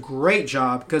ED does a great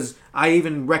job because I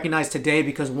even recognized today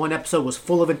because one episode was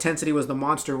full of intensity was the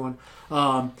monster one.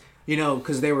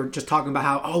 Because they were just talking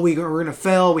about how, we're going to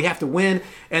fail, we have to win.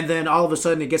 And then all of a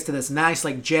sudden it gets to this nice,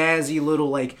 like, jazzy little,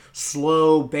 like,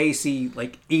 slow, bassy,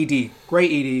 like, ED.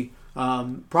 Great ED.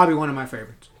 Probably one of my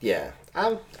favorites. Yeah.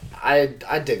 I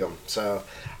dig them. So,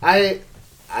 I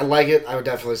like it. I would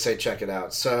definitely say check it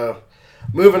out. So,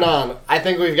 moving on. I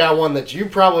think we've got one that you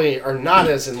probably are not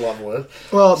as in love with.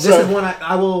 Well, this is one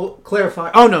I will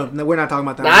clarify. Oh, no, we're not talking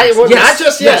about that. Not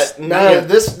just yet. No,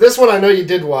 this one I know you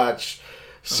did watch.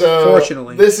 So,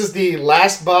 unfortunately, this is the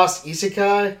Last Boss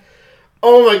Isekai.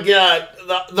 Oh my god,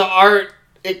 the art,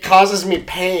 it causes me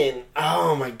pain.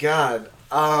 Oh my god.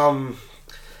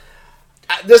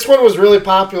 This one was really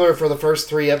popular for the first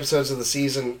 3 episodes of the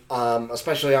season,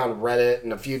 especially on Reddit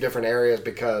and a few different areas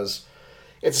because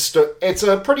it's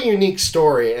a pretty unique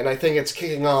story, and I think it's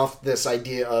kicking off this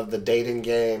idea of the dating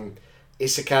game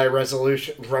Isekai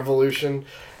Revolution,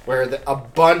 where a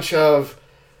bunch of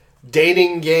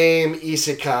dating game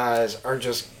isekais are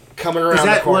just coming around Is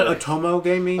that the corner. what Otomo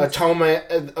game means?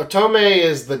 Otome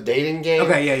is the dating game.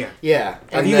 Okay, yeah. Yeah.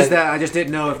 I've used that. I just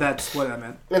didn't know if that's what that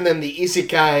meant. And then the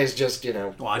isekai is just,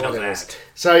 Well, I know that.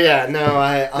 So, yeah, no,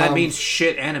 that means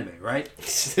shit anime, right?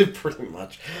 Pretty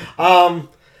much.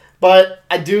 But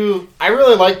I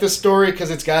really like this story because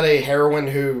it's got a heroine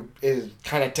who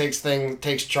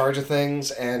takes charge of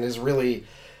things and is really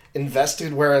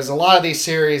invested, whereas a lot of these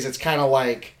series, it's kind of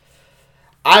like,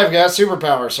 I've got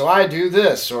superpowers, so I do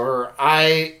this, or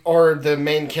the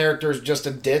main character is just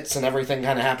a ditz and everything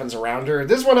kind of happens around her.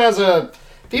 This one has a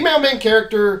female main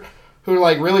character who,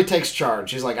 like, really takes charge.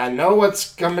 She's like, I know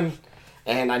what's coming,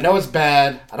 and I know it's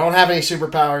bad. I don't have any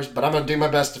superpowers, but I'm going to do my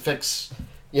best to fix,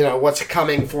 what's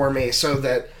coming for me so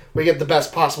that we get the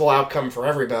best possible outcome for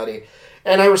everybody.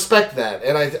 And I respect that.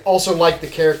 And I also like the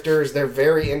characters. They're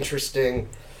very interesting.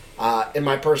 In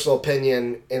my personal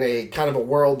opinion, in a kind of a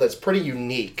world that's pretty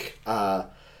unique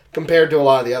compared to a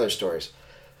lot of the other stories.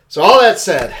 So all that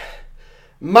said,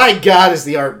 my God, is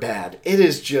the art bad. It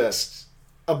is just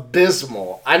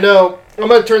abysmal. I know, I'm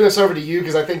going to turn this over to you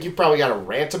because I think you probably got a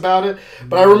rant about it,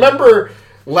 but I remember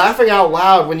laughing out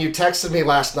loud when you texted me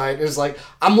last night. It was like,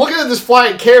 I'm looking at this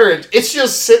flying carriage. It's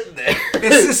just sitting there.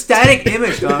 It's a static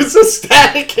image, dog. It's a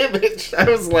static image. I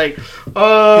was like,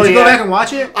 oh, Did you go back and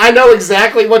watch it? I know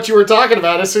exactly what you were talking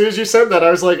about. As soon as you said that,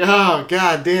 I was like, oh,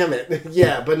 God damn it.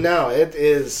 Yeah, but no, it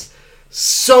is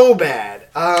so bad.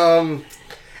 And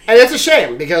it's a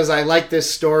shame because I like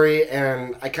this story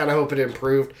and I kind of hope it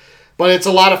improved. But it's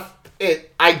a lot of...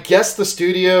 I guess the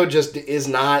studio just is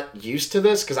not used to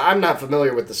this because I'm not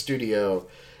familiar with the studio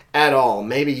at all.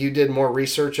 Maybe you did more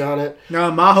research on it.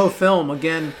 No, Maho Film,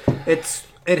 again, I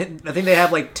think they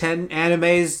have like 10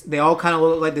 animes. They all kind of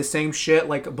look like the same shit,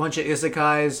 like a bunch of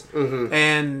isekais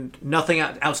and nothing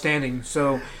outstanding.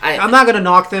 So I'm not going to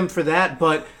knock them for that,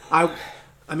 but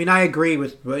I mean, I agree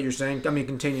with what you're saying. I mean,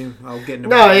 continue. I'll get into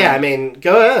No, yeah, I mean,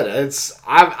 go ahead.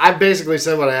 I've basically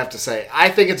said what I have to say. I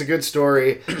think it's a good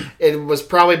story. It was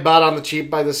probably bought on the cheap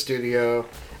by the studio,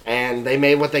 and they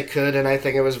made what they could, and I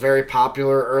think it was very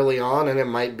popular early on, and it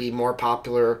might be more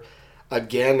popular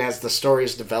again as the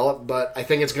stories develop, but I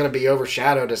think it's going to be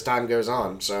overshadowed as time goes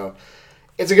on. So,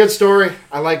 it's a good story.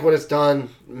 I like what it's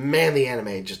done. Man, the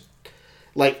anime just,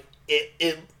 like,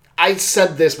 I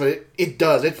said this, but it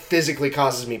does. It physically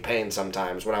causes me pain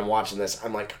sometimes when I'm watching this.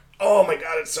 I'm like, oh my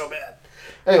God, it's so bad.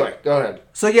 Anyway, go ahead.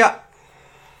 So, yeah,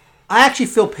 I actually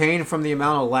feel pain from the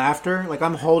amount of laughter. Like,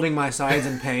 I'm holding my sides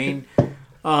in pain.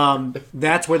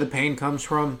 That's where the pain comes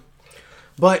from.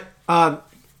 But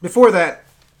before that,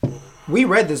 we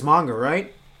read this manga,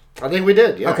 right? I think we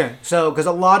did, yeah. Okay, so, because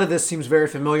a lot of this seems very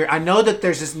familiar. I know that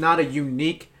there's just not a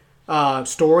unique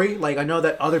story. Like, I know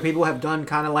that other people have done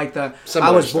kind of like the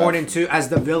Similar I was stuff. born as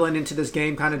the villain into this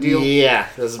game kind of deal. Yeah,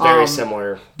 this is very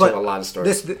similar to a lot of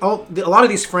stories. A lot of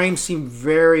these frames seem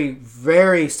very,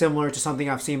 very similar to something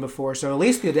I've seen before. So at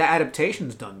least the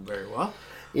adaptation's done very well.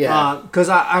 Yeah. Because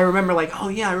I remember like, oh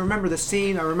yeah, I remember the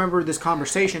scene. I remember this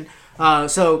conversation.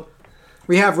 So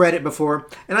we have read it before.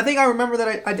 And I think I remember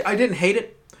that I didn't hate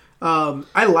it.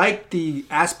 I like the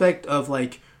aspect of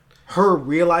like her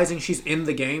realizing she's in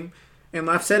the game. And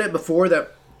I've said it before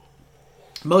that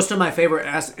most of my favorite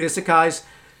isekais,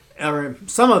 or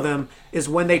some of them, is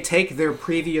when they take their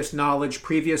previous knowledge,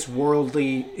 previous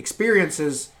worldly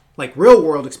experiences, like real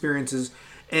world experiences,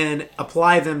 and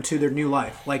apply them to their new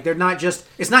life. Like it's not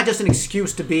just an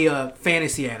excuse to be a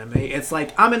fantasy anime. It's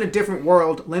like, I'm in a different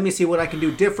world. Let me see what I can do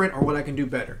different or what I can do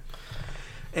better.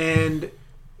 And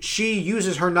she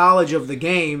uses her knowledge of the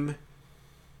game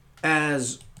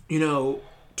as,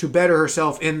 to better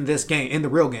herself in this game, in the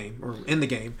real game, or in the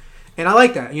game. And I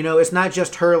like that. It's not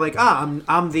just her like, I'm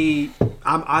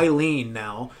Eileen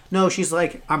now. No, she's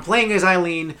like, I'm playing as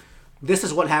Eileen. This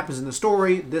is what happens in the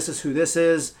story. This is who this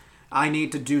is. I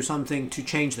need to do something to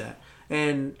change that.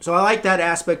 And so I like that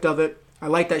aspect of it. I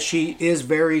like that she is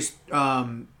very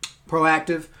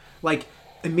proactive. Like,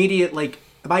 immediate, like,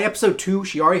 by episode 2,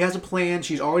 she already has a plan.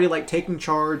 She's already, like, taking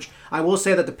charge. I will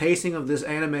say that the pacing of this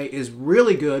anime is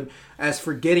really good as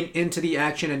for getting into the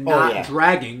action and not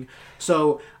dragging.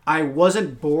 So I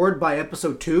wasn't bored by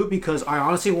episode 2 because I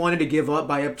honestly wanted to give up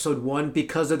by episode 1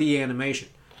 because of the animation.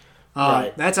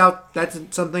 Right. That's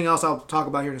something else I'll talk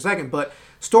about here in a second. But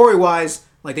story-wise,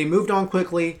 like, they moved on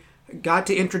quickly, got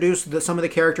to introduce some of the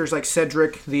characters like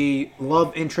Cedric, the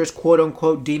love interest,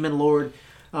 quote-unquote, demon lord,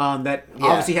 that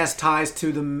obviously has ties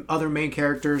to the other main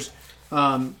characters.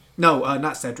 No,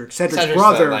 not Cedric. Cedric's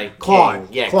brother, like Claude.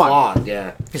 King. Yeah, Claude,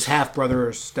 yeah. His half-brother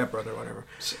or step-brother, whatever.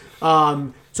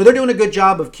 So they're doing a good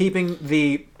job of keeping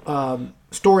the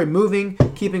story moving,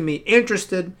 keeping me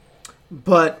interested,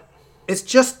 but it's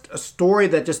just a story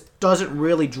that just doesn't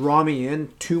really draw me in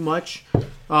too much.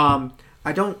 I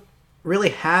don't really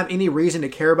have any reason to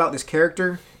care about this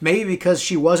character. Maybe because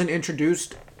she wasn't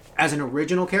introduced as an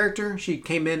original character. She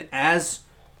came in as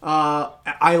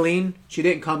Eileen. She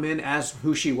didn't come in as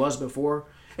who she was before.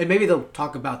 And maybe they'll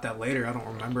talk about that later. I don't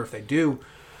remember if they do.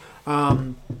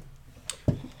 But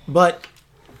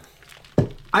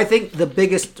I think the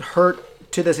biggest hurt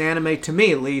to this anime, to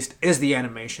me at least, is the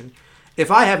animation. If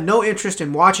I have no interest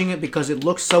in watching it because it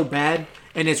looks so bad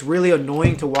and it's really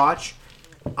annoying to watch,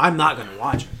 I'm not going to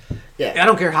watch it. Yeah. I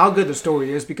don't care how good the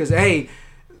story is because, A,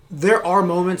 there are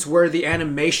moments where the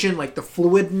animation, like the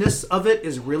fluidness of it,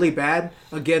 is really bad.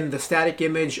 Again, the static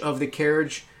image of the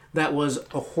carriage that was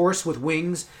a horse with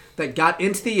wings that got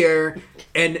into the air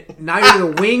and neither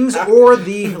the wings or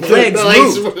the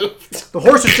legs moved. The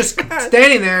horse was just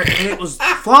standing there and it was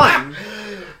flying.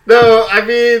 No, I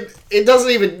mean, it doesn't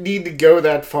even need to go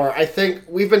that far. I think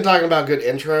we've been talking about good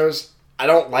intros. I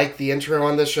don't like the intro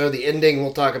on this show. The ending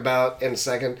we'll talk about in a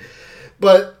second.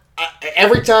 But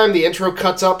every time the intro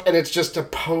cuts up and it's just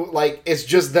it's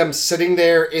just them sitting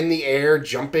there in the air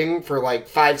jumping for like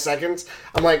 5 seconds,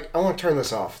 I'm like, I want to turn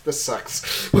this off. This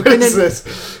sucks. What is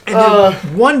this? And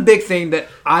then one big thing that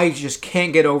I just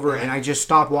can't get over and I just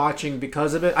stopped watching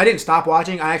because of it. I didn't stop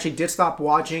watching. I actually did stop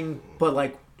watching, but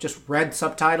like just read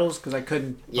subtitles because I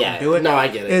couldn't do it. No, I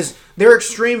get it. Is their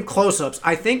extreme close-ups.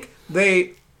 I think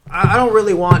I don't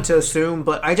really want to assume,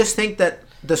 but I just think that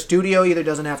the studio either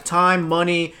doesn't have time,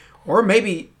 money, or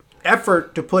maybe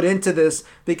effort to put into this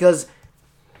because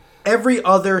every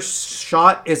other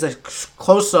shot is a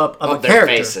close-up of a their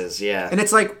character. Faces, yeah. And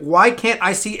it's like, why can't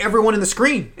I see everyone in the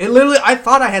screen? It literally, I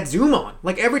thought I had zoom on.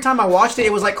 Like every time I watched it,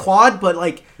 it was like Claude, but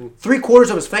like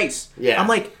 3/4 of his face. Yeah. I'm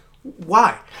like,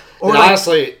 why? Or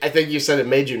honestly, I think you said it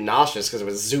made you nauseous because it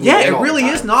was zooming in. Yeah, it all really the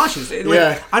time. is nauseous.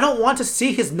 I don't want to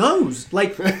see his nose.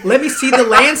 Like, let me see the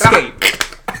landscape.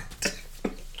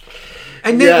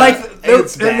 And then,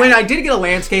 and when I did get a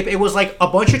landscape, it was like a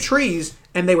bunch of trees,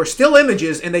 and they were still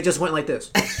images, and they just went like this.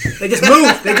 They just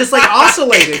moved. They just like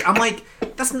oscillated. I'm like,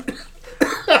 that's.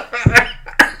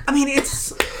 I mean,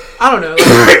 it's. I don't know.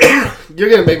 You're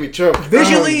gonna make me choke.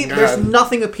 Visually, there's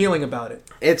nothing appealing about it.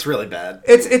 It's really bad.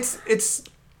 It's.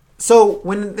 So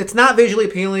when it's not visually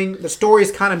appealing, the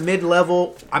story's kind of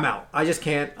mid-level. I'm out. I just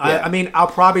can't. Yeah. I mean, I'll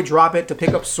probably drop it to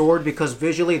pick up Sword because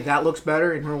visually that looks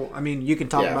better. And I mean, you can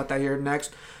talk about that here next,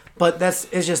 but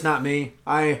it's just not me.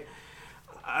 It's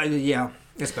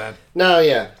bad. No,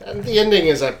 yeah, and the ending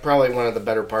is probably one of the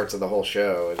better parts of the whole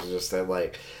show. It's just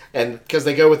that and because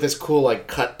they go with this cool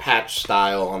cut patch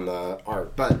style on the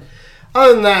art, but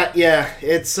other than that, yeah,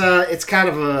 it's kind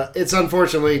of it's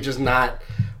unfortunately just not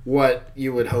what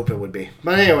you would hope it would be.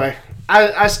 But anyway,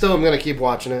 I still am going to keep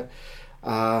watching it.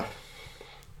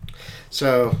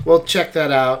 So we'll check that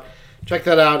out. Check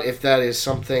that out if that is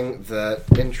something that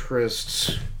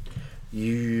interests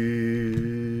you.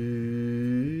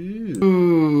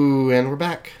 Ooh, and we're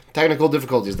back. Technical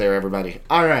difficulties there, everybody.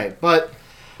 All right, but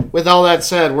with all that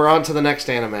said, we're on to the next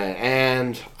anime,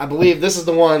 and I believe this is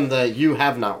the one that you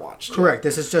have not watched. Correct.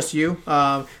 This is just you.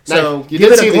 Now, so you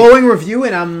give it a glowing review,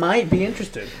 and I might be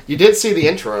interested. You did see the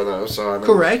intro, though, so I mean,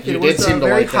 correct. You it did was seem to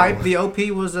very like that hyped. one. The OP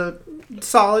was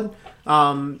solid.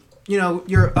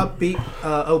 Your upbeat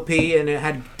OP, and it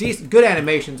had good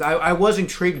animations. I was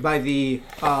intrigued by the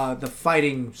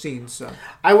fighting scenes. So.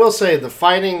 I will say the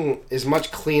fighting is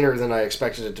much cleaner than I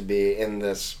expected it to be in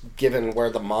this, given where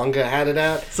the manga had it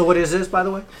at. So what is this, by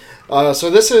the way? So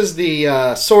this is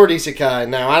the Sword Isekai.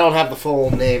 Now, I don't have the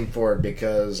full name for it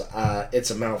because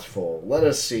it's a mouthful. Let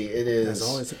us see. It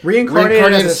is...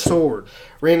 Reincarnated as a sword.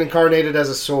 Reincarnated as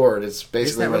a sword. It's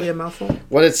basically... Is that really a mouthful?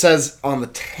 What it says on the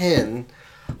tin.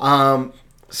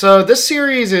 So this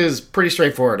series is pretty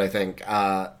straightforward, I think.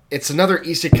 It's another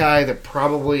isekai that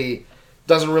probably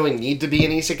doesn't really need to be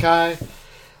an isekai.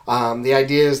 The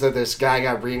idea is that this guy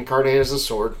got reincarnated as a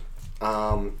sword,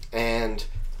 and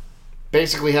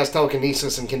basically has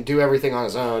telekinesis and can do everything on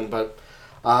his own, but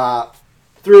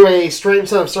through a strange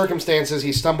set of circumstances,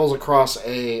 he stumbles across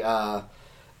a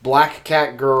black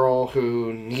cat girl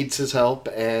who needs his help,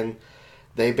 and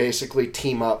they basically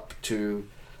team up to,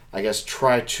 I guess,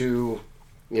 try to,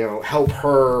 help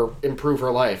her improve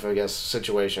her life, I guess,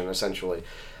 situation, essentially.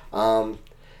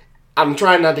 I'm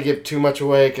trying not to give too much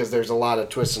away because there's a lot of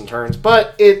twists and turns,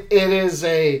 but it's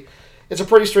a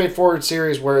pretty straightforward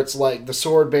series where it's like the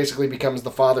sword basically becomes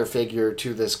the father figure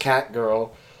to this cat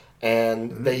girl,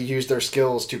 and they use their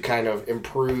skills to kind of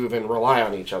improve and rely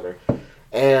on each other.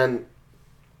 And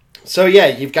so, yeah,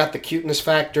 you've got the cuteness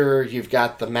factor, you've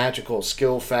got the magical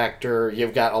skill factor,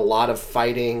 you've got a lot of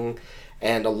fighting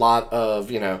and a lot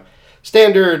of,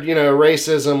 standard,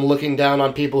 racism, looking down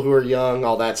on people who are young,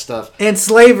 all that stuff. And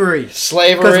slavery. Because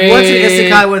what's an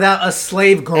isekai without a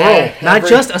slave girl? Not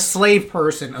just a slave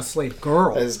person, a slave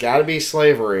girl. There's got to be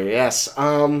slavery, yes.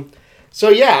 So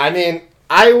yeah, I mean,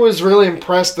 I was really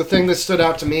impressed. The thing that stood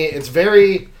out to me, it's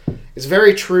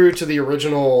very true to the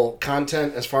original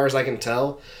content as far as I can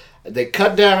tell. They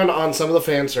cut down on some of the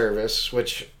fan service,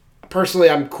 which personally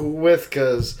I'm cool with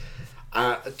because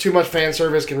too much fan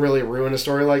service can really ruin a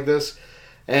story like this.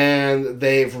 And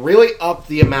they've really upped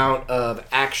the amount of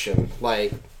action.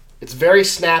 Like, it's very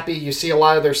snappy. You see a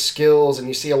lot of their skills and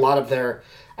you see a lot of their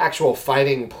actual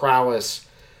fighting prowess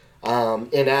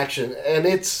in action. And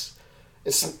it's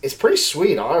pretty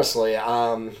sweet, honestly.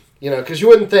 Because you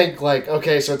wouldn't think, like,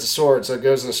 okay, so it's a sword, so it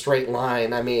goes in a straight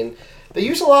line. I mean, they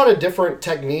use a lot of different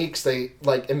techniques. They,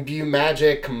 like, imbue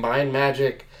magic, combine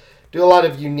magic, do a lot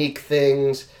of unique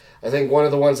things. I think one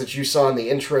of the ones that you saw in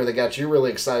the intro that got you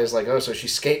really excited is like, oh, so she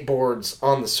skateboards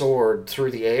on the sword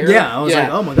through the air. Yeah, I was like,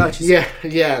 oh my god.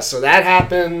 Yeah, so that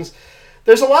happens.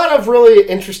 There's a lot of really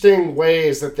interesting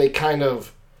ways that they kind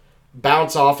of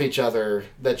bounce off each other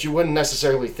that you wouldn't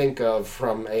necessarily think of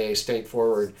from a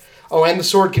straightforward. Oh, and the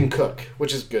sword can cook,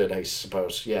 which is good, I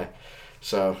suppose. Yeah,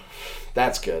 so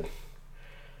that's good.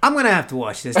 I'm gonna have to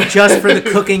watch this just for the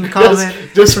cooking comment.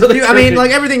 Just for the cooking. I mean, like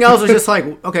everything else was just like,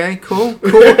 okay, cool,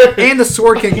 and the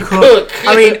sword can cook.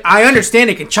 I mean, I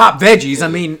understand it can chop veggies. I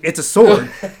mean, it's a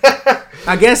sword.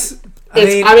 I guess.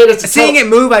 It's seeing it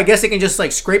move. I guess it can just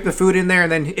like scrape the food in there,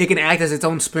 and then it can act as its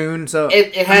own spoon. So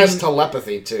it has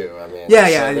telepathy too. I mean,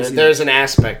 yeah. So there's an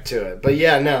aspect to it, but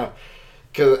yeah, no,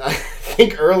 because I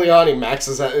think early on it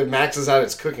maxes out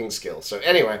its cooking skills. So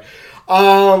anyway.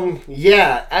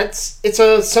 Yeah, it's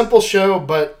a simple show,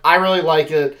 but I really like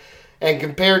it. And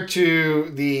compared to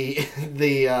the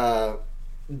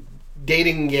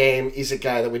dating game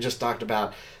isekai that we just talked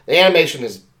about, the animation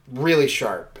is really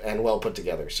sharp and well put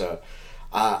together. So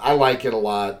I like it a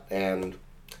lot, and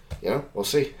we'll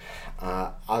see.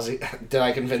 Ozzy, did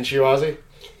I convince you, Ozzy?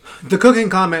 The cooking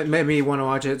comment made me want to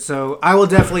watch it, so I will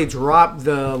definitely drop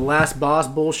the last boss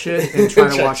bullshit and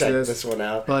try to watch check this one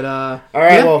out. But all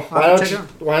right, yeah, well,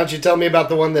 why don't you tell me about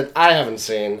the one that I haven't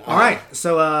seen? All right,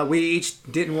 so we each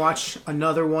didn't watch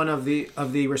another one of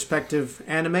the respective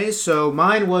animes. So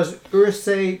mine was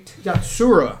Urusei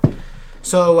Yatsura.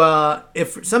 So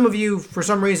if some of you, for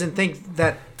some reason, think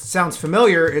that sounds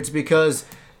familiar, it's because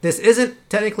this isn't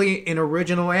technically an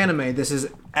original anime. This is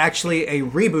actually a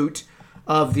reboot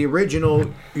of the original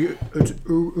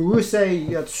Urusei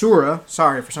Yatsura.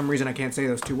 Sorry, for some reason I can't say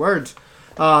those two words.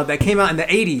 That came out in the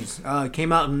 80s. It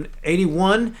came out in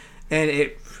 81, and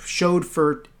it showed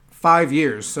for 5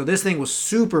 years. So this thing was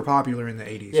super popular in the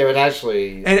 80s. Yeah, but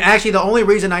actually... And actually, the only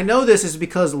reason I know this is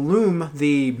because Loom,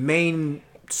 the main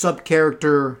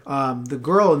sub-character, the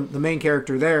girl, the main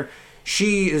character there,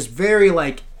 she is very,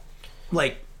 like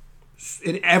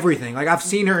in everything. Like, I've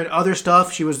seen her in other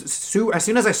stuff. She was as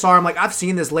soon as I saw her, I'm like, I've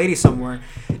seen this lady somewhere.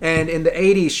 And in the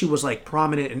 80s, she was like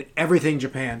prominent in everything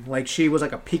Japan. Like, she was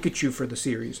like a Pikachu for the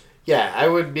series. Yeah, I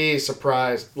would be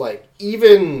surprised. Like,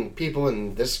 even people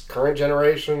in this current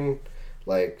generation,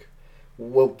 like,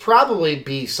 will probably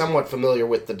be somewhat familiar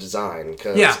with the design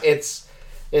because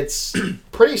it's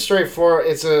pretty straightforward.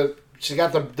 She's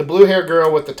got the blue hair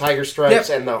girl with the tiger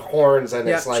stripes and the horns, and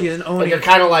it's like, and you're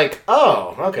kind of like,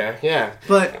 oh, okay, yeah.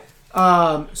 But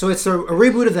so it's a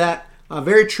reboot of that,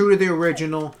 very true to the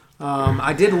original.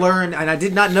 I did learn, and I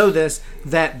did not know this,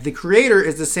 that the creator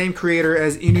is the same creator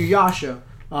as Inuyasha.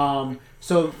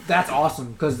 So that's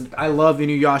awesome because I love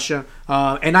Inuyasha,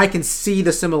 and I can see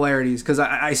the similarities because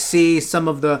I see some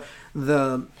of the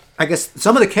I guess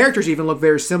some of the characters even look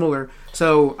very similar.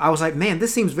 So I was like, man,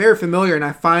 this seems very familiar. And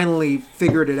I finally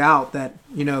figured it out that,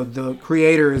 the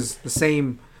creator is the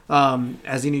same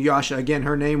as Inuyasha. Again,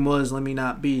 her name was, let me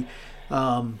not be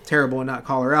terrible and not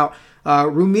call her out,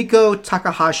 Rumiko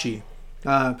Takahashi.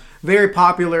 Very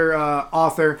popular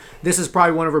author. This is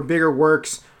probably one of her bigger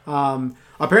works.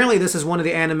 Apparently, this is one of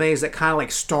the animes that kind of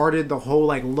like started the whole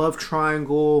like love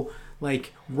triangle,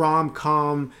 like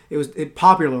rom-com. It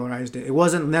popularized it. It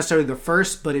wasn't necessarily the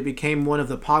first, but it became one of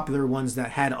the popular ones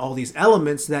that had all these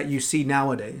elements that you see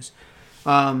nowadays.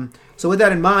 So with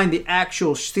that in mind, the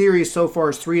actual series so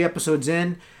far is 3 episodes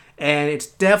in, and it's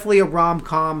definitely a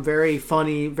rom-com, very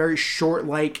funny, very short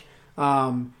like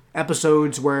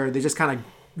episodes where they just kind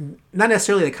of, not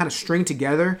necessarily they kind of string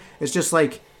together. It's just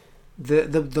like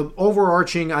the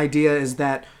overarching idea is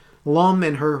that Lum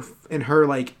and her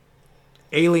like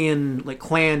alien like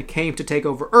clan came to take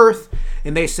over Earth,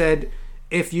 and they said,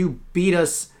 if you beat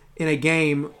us in a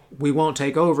game, we won't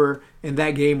take over. And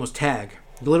that game was tag,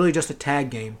 literally just a tag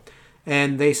game.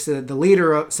 And they said the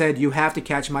leader said, you have to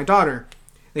catch my daughter.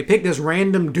 They picked this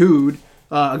random dude,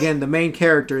 again, the main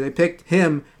character. They picked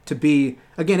him to be,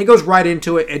 again, it goes right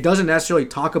into it. It doesn't necessarily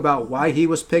talk about why he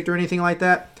was picked or anything like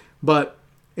that, but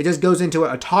it just goes into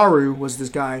it. Ataru was this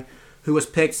guy who was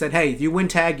picked, said, hey, if you win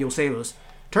tag, you'll save us.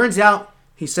 Turns out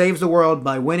he saves the world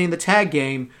by winning the tag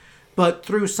game, but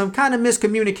through some kind of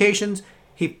miscommunications,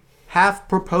 he half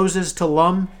proposes to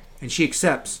Lum, and she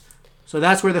accepts. So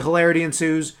that's where the hilarity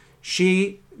ensues.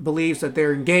 She believes that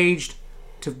they're engaged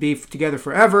to be together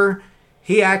forever.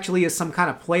 He actually is some kind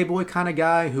of playboy kind of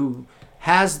guy who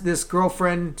has this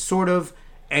girlfriend, sort of,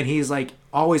 and he's like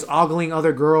always ogling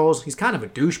other girls. He's kind of a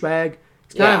douchebag.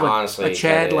 He's kind of honestly, a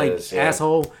Chad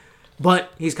asshole,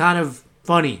 but he's kind of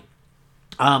funny.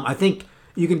 I think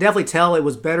you can definitely tell it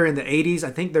was better in the 80s.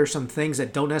 I think there's some things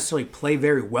that don't necessarily play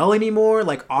very well anymore,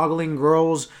 like ogling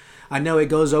girls. I know it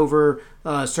goes over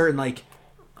certain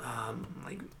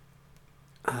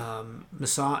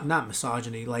not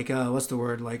misogyny, what's the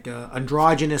word,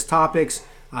 androgynous topics.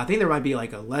 I think there might be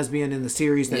like a lesbian in the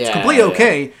series that's completely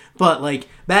okay, but like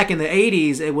back in the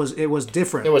 80s, it was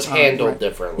different. It was handled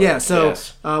differently. Yeah, so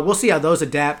we'll see how those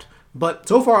adapt. But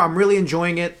so far, I'm really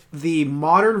enjoying it. The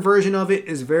modern version of it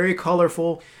is very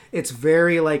colorful. It's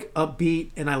very like upbeat,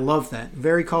 and I love that.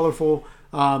 Very colorful.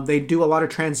 They do a lot of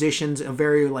transitions,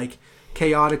 very like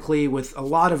chaotically with a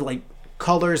lot of like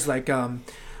colors. Like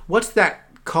what's that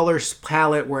colors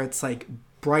palette where it's like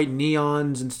bright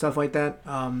neons and stuff like that?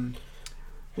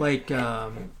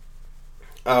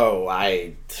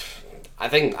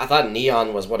 I thought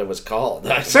neon was what it was called.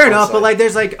 Fair enough, but like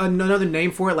there's like another name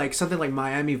for it, like something like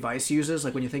Miami Vice uses.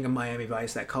 Like when you think of Miami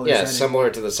Vice, that color. Yeah, similar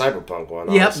to the Cyberpunk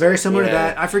one. Yep, very similar to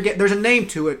that. I forget. There's a name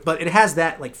to it, but it has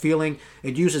that like feeling.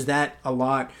 It uses that a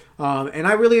lot, and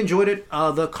I really enjoyed it.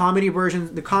 The comedy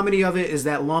version, the comedy of it is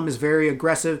that Lum is very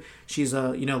aggressive. She's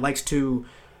likes to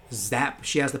zap.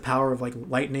 She has the power of like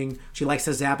lightning. She likes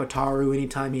to zap Ataru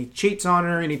anytime he cheats on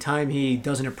her, anytime he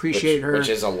doesn't appreciate her. Which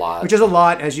is a lot. Which is a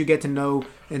lot as you get to know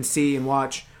and see and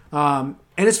watch. And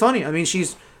it's funny. I mean,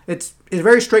 it's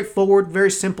very straightforward,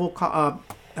 very simple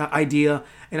idea.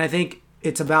 And I think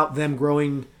it's about them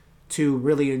growing to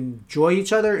really enjoy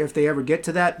each other if they ever get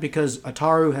to that, because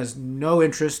Ataru has no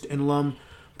interest in Lum.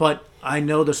 But I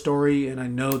know the story and I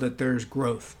know that there's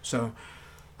growth. So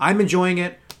I'm enjoying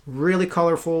it. Really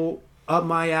colorful, up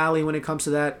my alley when it comes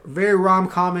to that. Very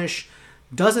rom-com-ish.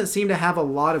 Doesn't seem to have a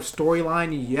lot of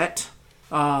storyline yet,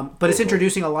 but it's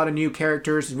introducing a lot of new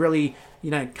characters. Really,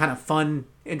 kind of fun,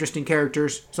 interesting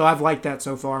characters. So I've liked that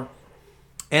so far.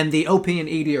 And the OP and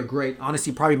ED are great.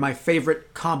 Honestly, probably my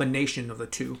favorite combination of the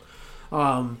two.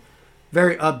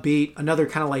 Very upbeat. Another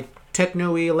kind of like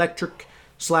techno-y, electric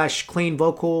 / clean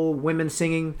vocal, women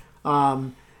singing.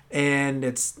 And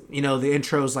it's, the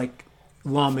intro's like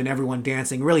Lum and everyone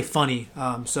dancing, really funny.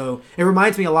 So it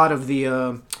reminds me a lot of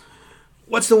the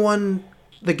what's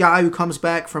the guy who comes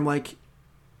back from like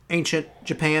ancient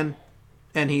Japan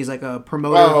and he's like a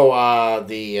promoter.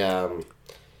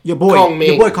 Your boy Kong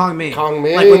Ming.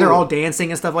 Like when they're all dancing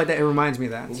and stuff like that, it reminds me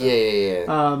of that. So.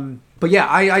 Yeah. But yeah,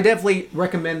 I definitely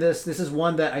recommend this. This is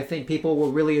one that I think people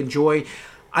will really enjoy.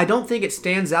 I don't think it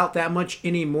stands out that much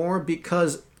anymore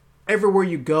because everywhere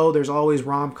you go, there's always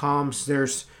rom-coms.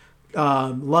 There's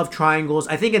love triangles.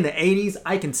 I think in the 80s,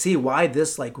 I can see why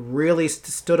this like really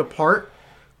stood apart.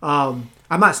 I'm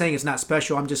not saying it's not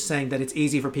special. I'm just saying that it's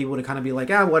easy for people to kind of be like,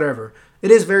 whatever.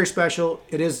 It is very special.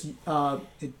 It is.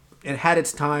 It had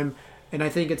its time, and I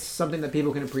think it's something that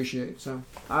people can appreciate. So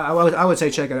I would say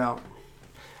check it out.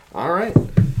 All right.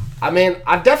 I mean,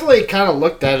 I've definitely kind of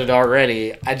looked at it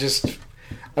already. I just.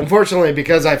 Unfortunately,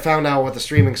 because I found out what the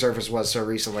streaming service was so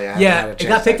recently, I haven't had a chance. It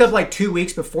got picked up like 2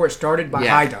 weeks before it started by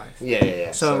High Dive.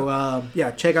 Yeah. So,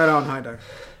 check it out on High Dive.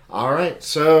 All right.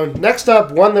 So, next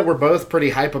up, one that we're both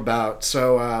pretty hype about.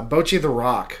 So, Bocchi the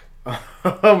Rock.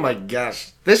 Oh my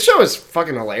gosh. This show is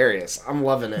fucking hilarious. I'm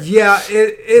loving it. Yeah,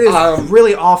 it is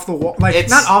really off the wall. Like,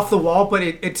 not off the wall, but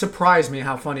it surprised me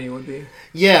how funny it would be.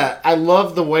 Yeah, I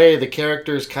love the way the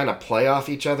characters kind of play off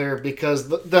each other because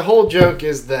the whole joke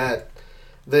is that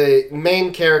the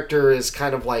main character is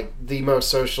kind of like the most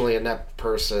socially inept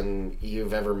person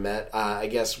you've ever met. I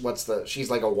guess she's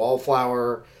like a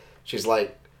wallflower. She's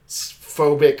like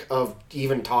phobic of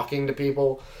even talking to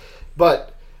people.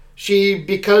 But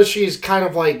because she's kind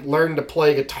of like learned to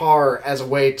play guitar as a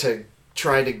way to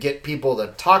try to get people to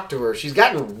talk to her, she's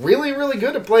gotten really, really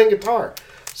good at playing guitar.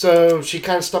 So she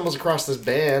kind of stumbles across this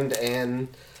band and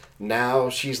now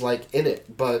she's like in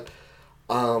it. But,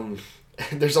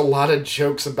 there's a lot of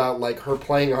jokes about like her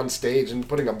playing on stage and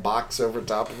putting a box over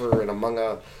top of her and among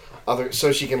other,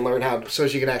 so she can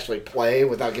actually play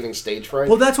without getting stage fright.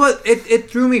 Well, that's what it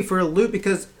threw me for a loop,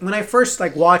 because when I first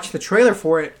like watched the trailer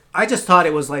for it, I just thought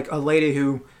it was like a lady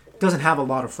who doesn't have a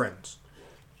lot of friends.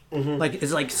 Mm-hmm. Like,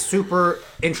 is like super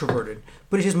introverted,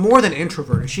 but she's more than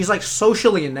introverted. She's like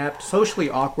socially inept, socially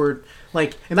awkward.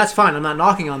 Like, and that's fine. I'm not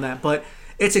knocking on that, but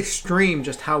it's extreme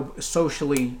just how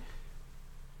socially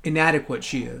inadequate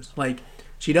she is. Like,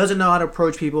 she doesn't know how to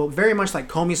approach people. Very much like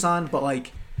Komi-san, but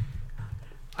like,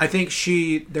 I think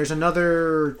there's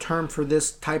another term for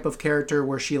this type of character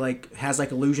where she like has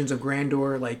like illusions of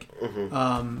grandeur. Like,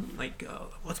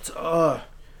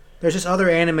 there's this other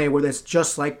anime where it's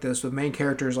just like this, with main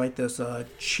characters like this.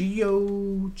 Chibanyo.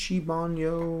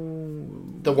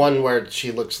 The one where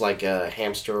she looks like a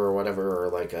hamster or whatever, or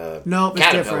like a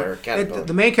caterpillar.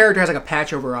 The main character has like a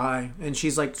patch over her eye, and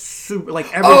she's like super like.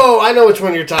 Oh, I know which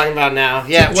one you're talking about now.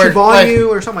 Yeah, Chibanyo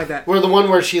or something like that. Where the one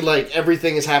where she like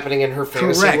everything is happening in her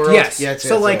fantasy Correct. world.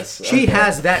 Yes. She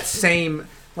has that same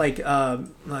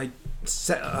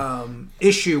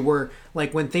issue where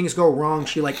like when things go wrong,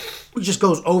 she like just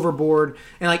goes overboard,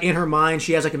 and like in her mind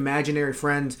she has like imaginary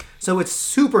friends. So it's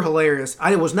super hilarious.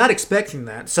 I was not expecting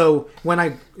that. So when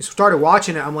I started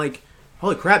watching it, I'm like,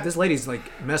 holy crap, this lady's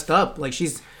like messed up. Like she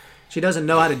doesn't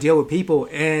know how to deal with people,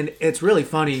 and it's really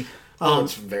funny.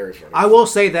 It's very funny. I will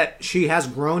say that she has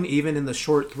grown even in the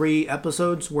short 3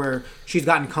 episodes where she's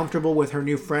gotten comfortable with her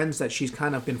new friends that she's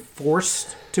kind of been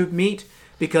forced to meet,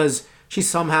 because she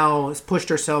somehow has pushed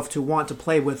herself to want to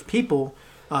play with people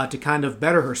to kind of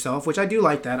better herself, which I do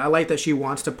like that. I like that she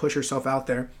wants to push herself out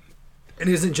there and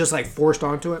isn't just like forced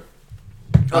onto it.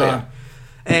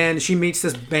 And she meets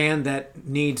this band that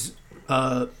needs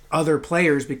other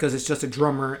players because it's just a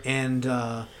drummer and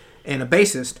a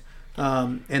bassist.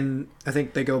 And I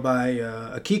think they go by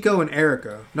Akiko and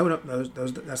Erica. No,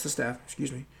 that's the staff.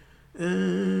 Excuse me.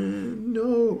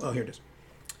 No. Oh, here it is.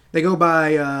 They go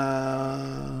by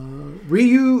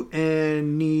Ryu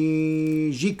and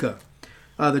Nijika,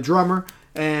 the drummer.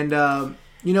 And,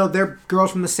 they're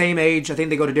girls from the same age. I think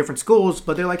they go to different schools,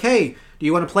 but they're like, hey, do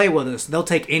you want to play with us? They'll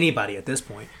take anybody at this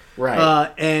point.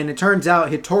 Right. And it turns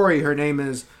out Hitori, her name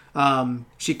is,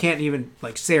 she can't even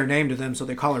like say her name to them, so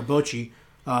they call her Bochi.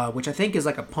 Which I think is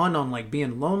like a pun on like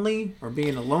being lonely or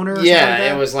being a loner. Or something like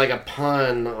that. It was like a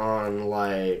pun on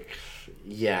like,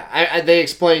 they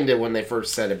explained it when they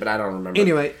first said it, but I don't remember.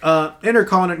 Anyway,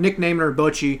 nicknaming her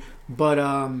Bochi,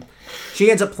 but she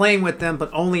ends up playing with them, but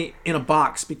only in a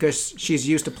box because she's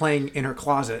used to playing in her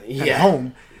closet at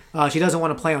home. She doesn't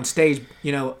want to play on stage,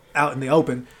 out in the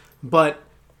open. But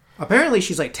apparently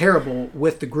she's like terrible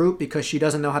with the group because she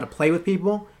doesn't know how to play with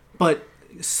people, but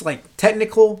like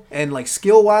technical and like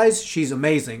skill wise she's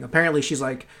amazing. Apparently she's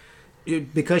like,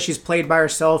 because she's played by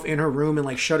herself in her room and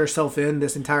like shut herself in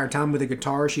this entire time with a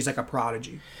guitar, she's like a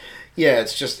prodigy.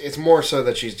 It's more so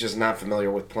that she's just not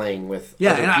familiar with playing with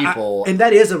other people. And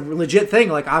that is a legit thing.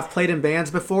 Like, I've played in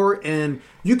bands before, and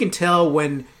you can tell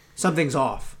when something's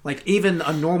off. Like, even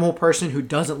a normal person who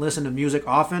doesn't listen to music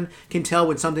often can tell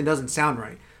when something doesn't sound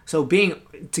right. So being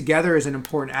together is an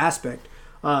important aspect.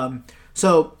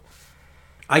 So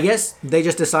I guess they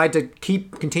just decide to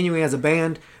keep continuing as a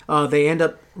band. They end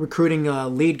up recruiting a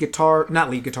lead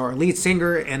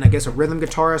singer, and I guess a rhythm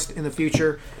guitarist in the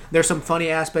future. There's some funny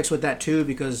aspects with that too,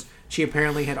 because she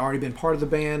apparently had already been part of the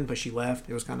band, but she left.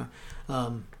 It was kind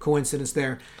of coincidence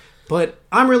there. But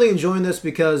I'm really enjoying this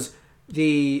because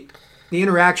the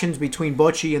interactions between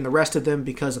Bochi and the rest of them,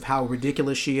 because of how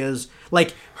ridiculous she is,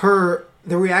 like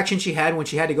the reaction she had when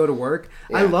she had to go to work.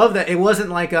 Yeah. I love that. It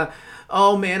wasn't like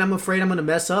oh man, I'm afraid I'm going to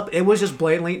mess up. It was just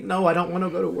blatantly, no, I don't want to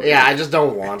go to work. Yeah, I just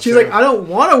don't want She's like, I don't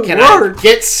want to work. I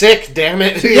get sick, damn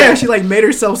it. Yeah, she like made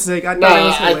herself sick.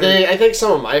 I think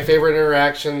some of my favorite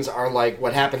interactions are like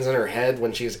what happens in her head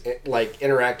when she's like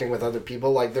interacting with other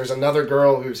people. Like there's another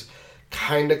girl who's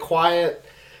kind of quiet,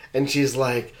 and she's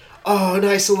like, oh, an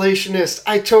isolationist.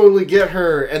 I totally get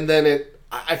her. And then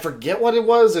I forget what it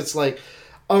was. It's like,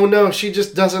 oh no, she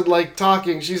just doesn't like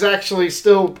talking. She's actually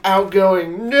still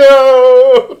outgoing.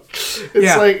 No!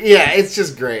 It's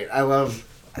just great. I love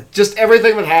just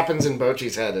everything that happens in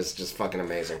Bochi's head is just fucking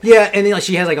amazing. Yeah, and then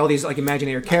she has like all these like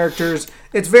imaginary characters.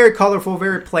 It's very colorful,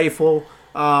 very playful.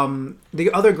 The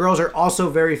other girls are also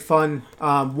very fun.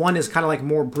 One is kind of like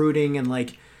more brooding and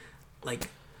like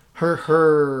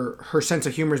her sense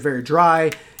of humor is very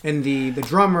dry, and the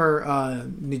drummer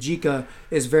Nijika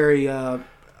is very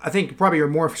I think probably a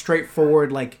more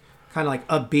straightforward, like kind of like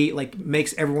upbeat, like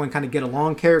makes everyone kind of get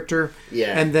along character.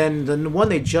 Yeah. And then the one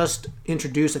they just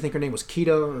introduced, I think her name was Kita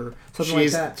or something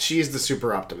like that. She's the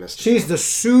super optimist. She's the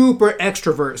super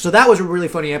extrovert. So that was a really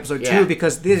funny episode Yeah. too,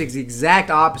 because this is the exact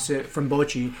opposite from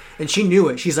Bocchi, and she knew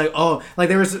it. She's like, oh, like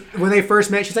there was when they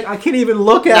first met, she's like, I can't even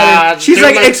look at it. She's too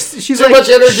like, much- she's too like much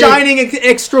energy. shining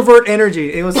extrovert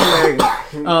energy. It was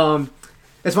hilarious.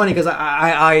 It's funny because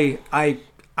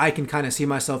I can kind of see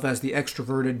myself as the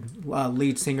extroverted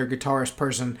lead singer, guitarist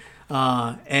person.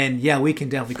 And yeah, we can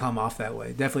definitely come off that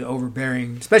way. Definitely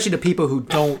overbearing, especially to people who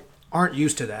aren't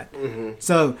used to that. Mm-hmm.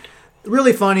 So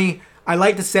really funny. I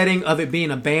like the setting of it being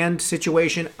a band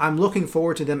situation. I'm looking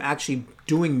forward to them actually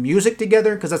doing music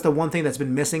together, because that's the one thing that's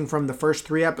been missing from the first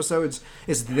 3 episodes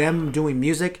is them doing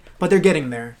music. But they're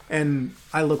getting there, and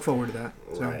I look forward to that.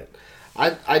 So. Right.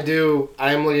 I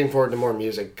am looking forward to more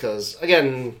music because,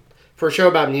 again, for a show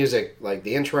about music, like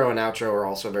the intro and outro are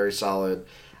also very solid.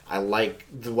 I like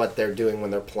what they're doing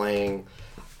when they're playing.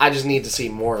 I just need to see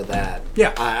more of that.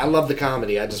 Yeah. I love the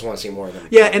comedy. I just want to see more of them.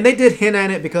 Yeah, and they did hint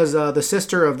at it because the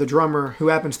sister of the drummer, who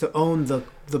happens to own the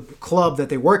club that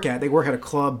they work at a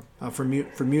club for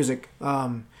music.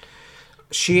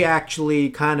 She actually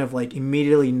kind of like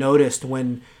immediately noticed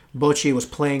when Bocchi was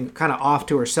playing kind of off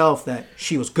to herself that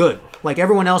she was good. Like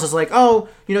everyone else is like, oh,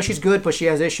 she's good, but she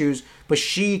has issues. But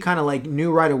she kind of like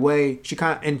knew right away.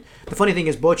 And the funny thing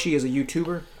is, Bocchi is a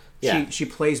YouTuber. Yeah. She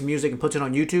plays music and puts it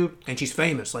on YouTube, and she's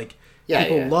famous. Like Yeah,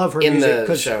 people yeah. love her In music the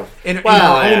because show. in her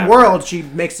yeah. own world, she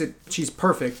makes it. She's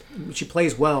perfect. She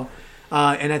plays well,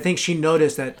 and I think she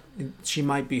noticed that she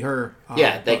might be her.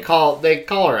 They call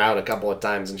her out a couple of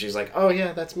times, and she's like, "Oh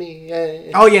yeah, that's me."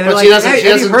 Yeah. Oh yeah, they're But like, hey,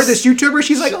 have you heard this YouTuber?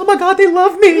 She's like, oh my god, they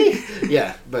love me.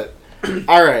 Yeah, but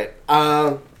all right.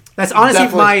 That's honestly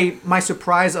Definitely. my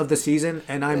surprise of the season,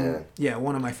 and I'm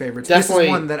one of my favorites. This Definitely. is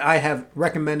one that I have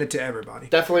recommended to everybody.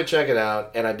 Definitely check it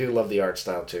out, and I do love the art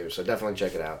style too, so definitely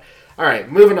check it out. All right,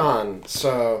 moving on.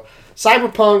 So,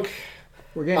 Cyberpunk,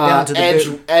 We're getting down to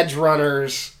the Edge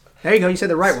Runners. There you go. You said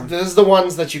the right one. This is the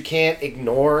ones that you can't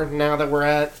ignore now that we're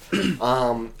at.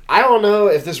 I don't know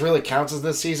if this really counts as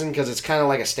this season because it's kind of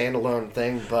like a standalone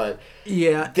thing, but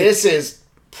Yeah. this is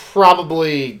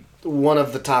probably one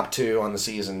of the top 2 on the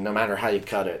season, no matter how you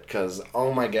cut it. Because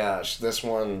oh my gosh, this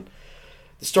one,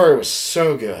 the story was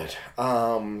so good.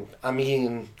 I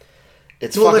mean,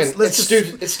 it's Well, fucking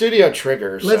it's Studio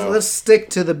Trigger. Let's stick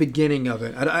to the beginning of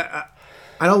it. I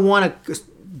don't want to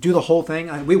do the whole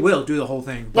thing. We will do the whole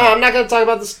thing. No, I'm not going to talk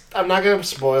about this. I'm not going to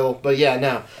spoil, but yeah,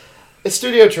 no. It's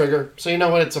Studio Trigger, so you know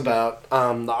what it's about.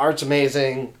 The art's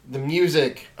amazing. The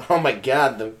music, oh my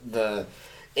god, the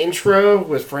intro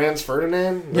with Franz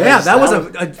Ferdinand. Yeah, that was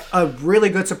a really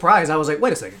good surprise. I was like,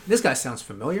 wait a second, this guy sounds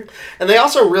familiar. And they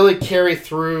also really carry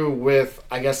through with,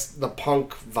 I guess, the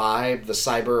punk vibe, the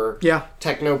cyber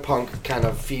techno-punk kind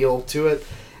of feel to it.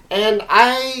 And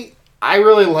I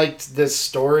really liked this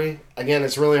story. Again,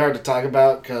 it's really hard to talk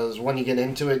about because when you get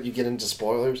into it, you get into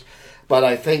spoilers. But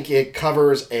I think it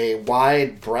covers a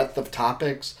wide breadth of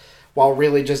topics while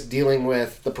really just dealing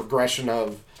with the progression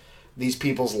of these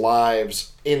people's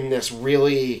lives in this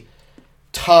really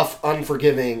tough,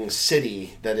 unforgiving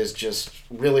city that is just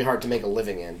really hard to make a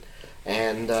living in.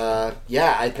 And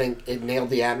I think it nailed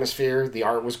the atmosphere. The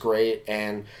art was great.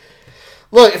 And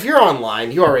look, if you're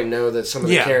online, you already know that some of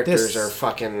the characters are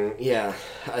fucking... Yeah,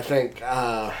 I think...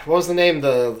 what was the name?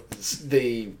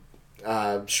 The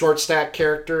short stack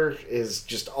character is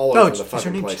just all over the fucking place. Is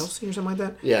her name Chelsea or something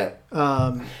like that?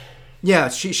 Yeah. Yeah,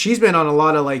 she's been on a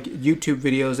lot of like YouTube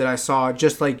videos that I saw,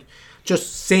 just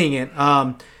seeing it.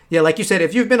 Yeah, like you said,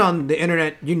 if you've been on the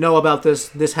internet, you know about this.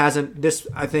 This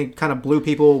I think kind of blew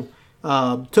people,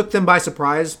 took them by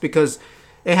surprise because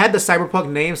it had the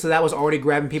cyberpunk name, so that was already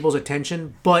grabbing people's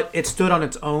attention. But it stood on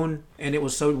its own, and it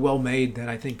was so well made that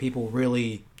I think people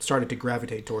really started to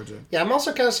gravitate towards it. Yeah, I'm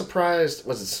also kind of surprised.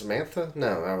 Was it Samantha?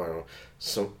 No, I don't know.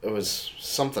 So it was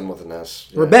something with an S.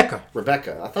 Yeah. Rebecca.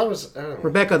 I thought it was. I don't know.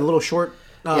 Rebecca, the little short,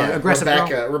 aggressive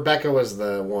girl. Rebecca was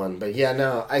the one, but yeah,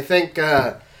 no. I think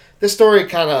this story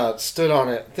kind of stood on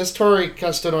it. This story kind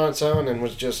of stood on its own and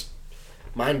was just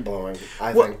mind blowing.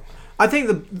 I think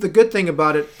the good thing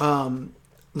about it, kind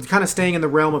of staying in the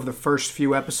realm of the first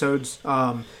few episodes.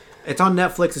 It's on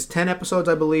Netflix. It's 10 episodes,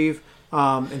 I believe.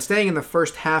 And staying in the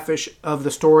first half-ish of the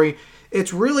story,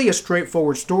 it's really a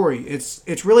straightforward story.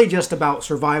 It's really just about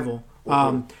survival.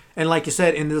 And like you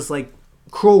said, in this like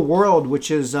cruel world,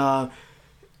 which is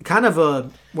kind of a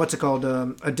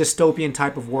dystopian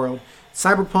type of world.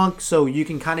 Cyberpunk, so you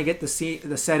can kind of get the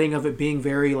setting of it being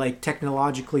very like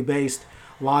technologically based,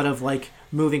 a lot of like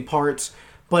moving parts,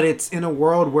 but it's in a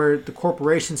world where the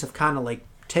corporations have kind of like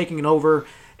taken over,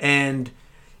 and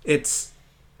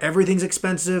everything's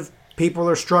expensive. People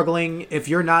are struggling. If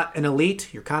you're not an elite,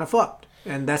 you're kind of fucked.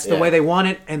 And that's the way they want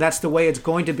it, and that's the way it's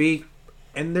going to be.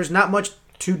 And there's not much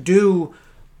to do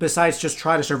besides just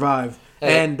try to survive.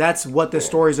 And that's what this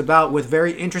story is about, with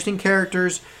very interesting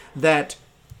characters that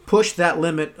push that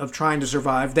limit of trying to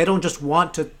survive. They don't just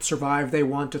want to survive, they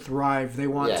want to thrive. They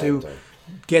want to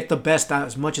get the best out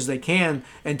as much as they can,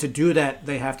 and to do that,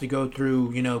 they have to go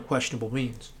through, questionable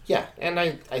means. Yeah, and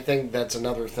I think that's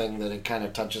another thing that it kind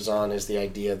of touches on is the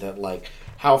idea that, like,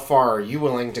 how far are you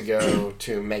willing to go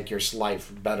to make your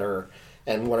life better,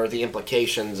 and what are the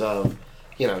implications of,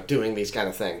 doing these kind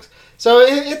of things. So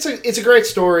it's a great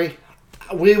story.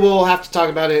 We will have to talk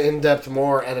about it in depth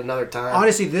more at another time.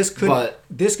 Honestly, this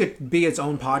could be its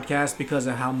own podcast because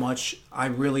of how much I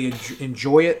really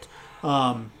enjoy it.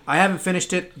 I haven't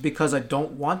finished it because I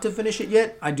don't want to finish it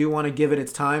yet. I do want to give it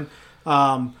its time.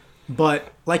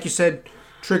 But like you said,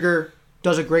 Trigger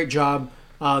does a great job.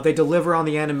 They deliver on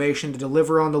the animation, they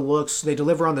deliver on the looks, they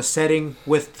deliver on the setting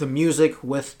with the music,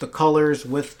 with the colors,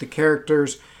 with the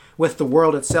characters, with the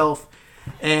world itself.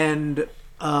 And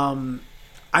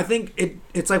I think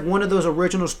it's like one of those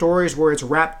original stories where it's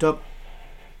wrapped up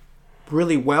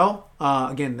really well.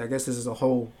 Again, I guess this is a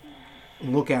whole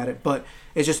look at it, but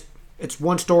it's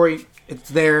one story. It's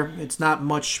there. It's not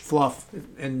much fluff,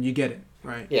 and you get it,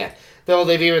 right? Yeah. Though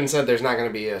they've even said there's not going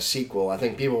to be a sequel. I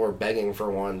think people were begging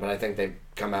for one, but I think they've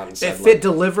come out and said... If it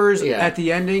delivers at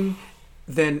the ending,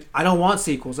 then I don't want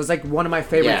sequels. It's like one of my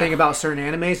favorite thing about certain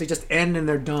animes. They just end and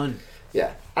they're done.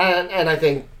 Yeah. And I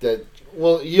think that...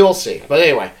 Well, you'll see. But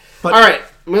anyway. All right.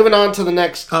 Moving on to the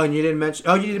next... Oh, and you didn't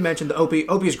mention the Opie.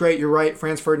 Opie's great. You're right.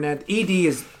 Franz Ferdinand. ED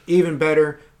is even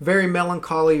better. Very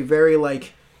melancholy. Very,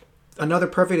 like... Another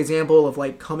perfect example of,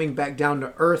 like, coming back down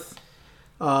to earth.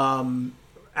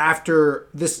 After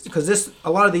this... Because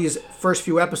a lot of these first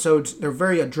few episodes, they're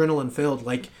very adrenaline-filled.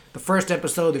 Like, the first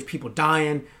episode, there's people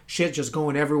dying. Shit just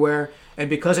going everywhere. And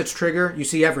because it's Trigger, you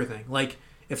see everything. Like,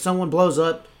 if someone blows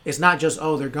up... It's not just,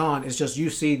 they're gone. It's just you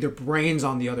see their brains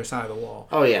on the other side of the wall.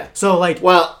 Oh, yeah. So, like...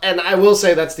 Well, and I will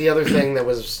say that's the other thing that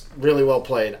was really well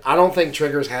played. I don't think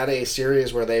Trigger's had a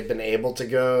series where they've been able to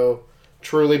go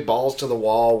truly balls to the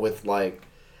wall with, like,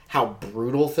 how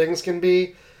brutal things can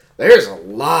be. There's a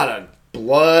lot of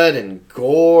blood and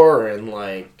gore and,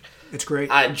 like... It's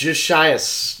great. Just shy of...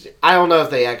 I don't know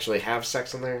if they actually have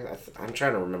sex in there. I'm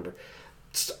trying to remember.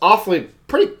 It's awfully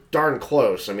pretty darn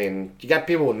close. I mean, you got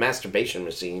people with masturbation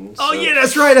machines. So. Oh, yeah,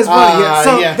 that's right. That's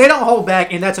funny. They don't hold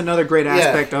back, and that's another great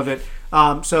aspect of it.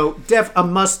 So, a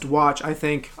must-watch, I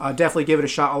think. Definitely give it a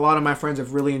shot. A lot of my friends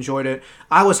have really enjoyed it.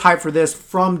 I was hyped for this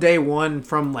from day one,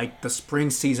 from, like, the spring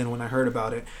season when I heard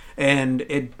about it. And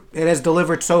it has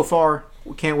delivered so far.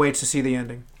 We can't wait to see the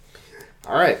ending.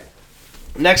 All right.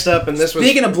 Next up, and this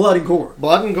Speaking of blood and gore.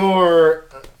 Blood and gore,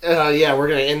 we're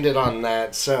going to end it on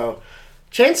that. So...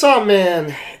 Chainsaw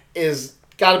Man is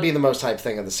got to be the most hyped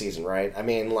thing of the season, right? I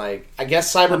mean, like, I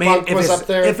guess Cyberpunk was up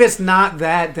there. If it's not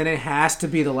that, then it has to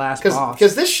be the last boss.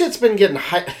 Because this shit's been getting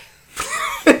hyped.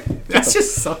 That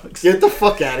just sucks. Get the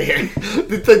fuck out of here.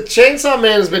 The Chainsaw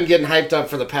Man has been getting hyped up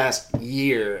for the past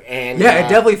year. And yeah, it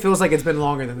definitely feels like it's been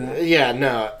longer than that. Yeah,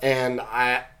 no. And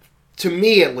to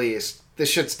me, at least, this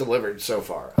shit's delivered so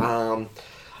far.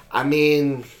 I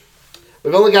mean...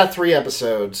 We've only got 3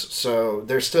 episodes, so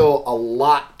there's still a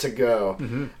lot to go.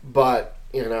 Mm-hmm. But,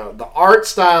 the art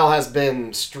style has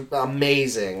been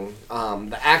amazing.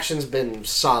 The action's been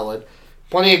solid.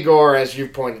 Plenty of gore, as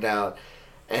you've pointed out.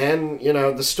 And,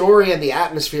 the story and the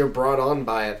atmosphere brought on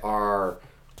by it are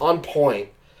on point.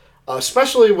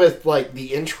 Especially with, like,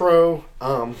 the intro,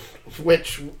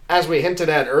 which, as we hinted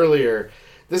at earlier,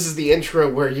 this is the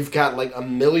intro where you've got, like, a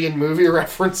million movie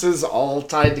references all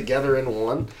tied together in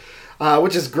one.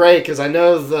 Which is great, because I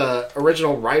know the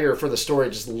original writer for the story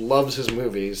just loves his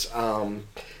movies.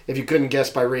 If you couldn't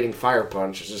guess by reading Fire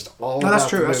Punch, it's just all about that's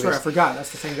true. the movies. That's true. I forgot. That's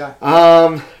the same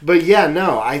guy. But yeah,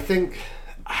 no, I think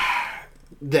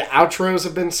the outros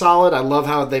have been solid. I love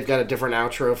how they've got a different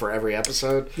outro for every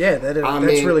episode. Yeah, that's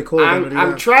really cool.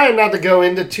 I'm trying not to go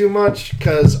into too much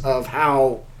because of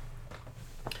how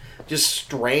just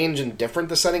strange and different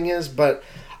the setting is, but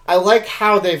I like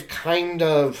how they've kind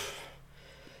of...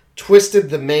 twisted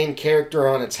the main character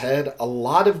on its head. A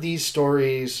lot of these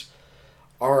stories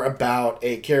are about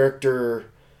a character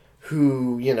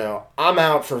who, I'm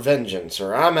out for vengeance,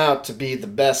 or I'm out to be the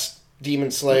best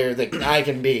demon slayer that I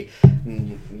can be.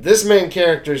 This main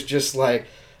character is just like,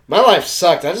 my life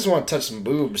sucked. I just want to touch some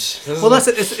boobs. Well,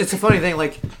 it's a funny thing.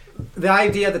 Like, the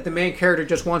idea that the main character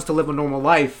just wants to live a normal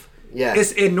life Yeah.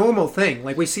 It's a normal thing.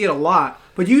 Like, we see it a lot.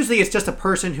 But usually it's just a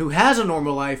person who has a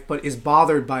normal life but is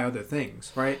bothered by other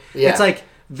things, right? Yeah. It's like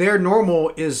their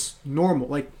normal is normal.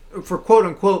 Like, for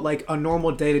quote-unquote, like, a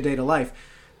normal day-to-day life.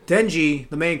 Denji,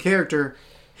 the main character,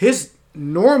 his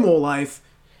normal life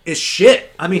is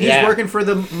shit. I mean, he's working for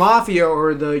the mafia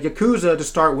or the Yakuza to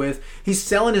start with. He's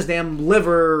selling his damn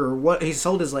liver or what. He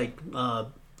sold his, like, I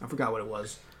forgot what it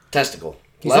was. Testicle.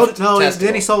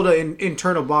 Then he sold an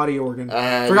internal body organ.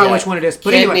 Forgot which one it is.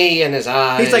 But kidney anyway, in his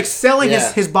eye. He's like selling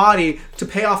his body to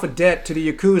pay off a debt to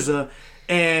the Yakuza,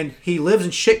 and he lives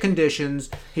in shit conditions.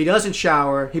 He doesn't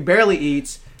shower. He barely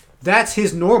eats. That's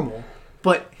his normal.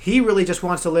 But he really just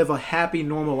wants to live a happy,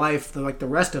 normal life like the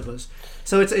rest of us.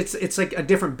 So it's like a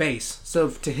different base. So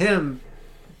to him,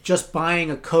 just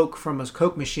buying a Coke from a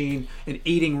Coke machine and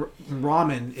eating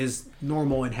ramen is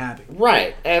normal and happy.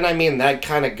 Right. And I mean, that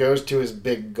kind of goes to his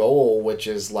big goal, which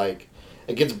is like,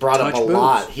 it gets brought up a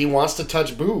lot. He wants to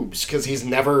touch boobs because he's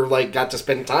never like got to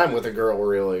spend time with a girl,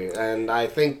 really. And I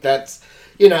think that's,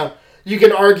 you know, you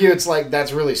can argue it's like,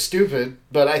 that's really stupid,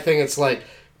 but I think it's like,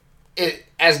 it,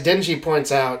 as Denji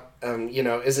points out, you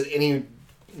know, is it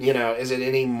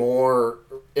any more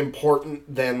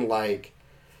important than like,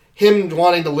 him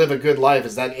wanting to live a good life?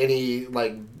 Is that any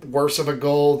like worse of a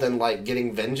goal than like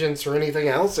getting vengeance or anything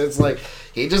else? It's like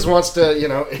he just wants to, you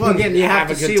know. Well, again, you have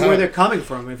to see where they're coming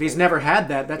from. If he's never had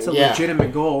that, that's a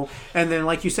legitimate goal. And then,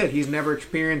 like you said, he's never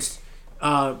experienced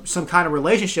some kind of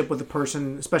relationship with a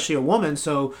person, especially a woman.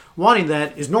 So wanting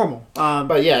that is normal.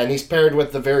 But yeah, and he's paired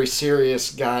with the very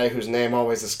serious guy whose name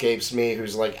always escapes me,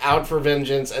 who's like out for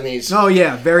vengeance, and he's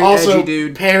very also edgy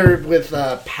dude. Paired with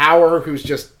Power, who's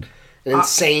just an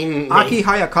insane Aki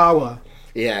Hayakawa.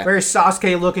 Yeah. Very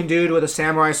Sasuke-looking dude with a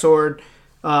samurai sword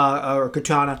or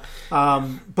katana.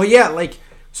 But yeah, like,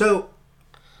 so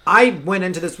I went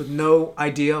into this with no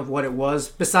idea of what it was,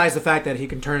 besides the fact that he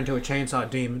can turn into a chainsaw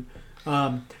demon.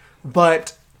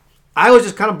 But I was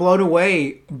just kind of blown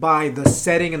away by the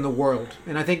setting and the world.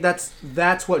 And I think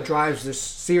that's what drives this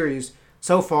series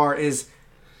so far is,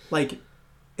 like,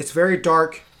 it's very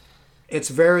dark. It's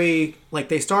very, like,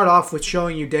 they start off with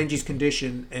showing you Denji's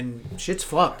condition, and shit's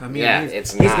fucked. I mean,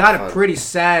 he's got a pretty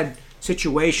sad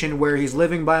situation where he's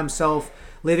living by himself,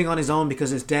 living on his own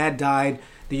because his dad died.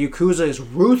 The Yakuza is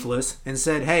ruthless and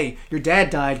said, hey, your dad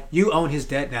died. You own his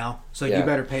debt now, so you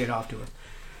better pay it off to him.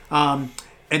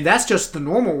 And that's just the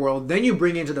normal world. Then you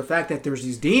bring into the fact that there's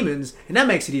these demons, and that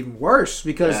makes it even worse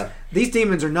because these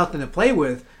demons are nothing to play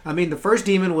with. I mean, the first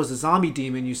demon was a zombie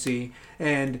demon, you see,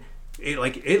 and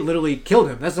it literally killed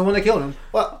him. That's the one that killed him.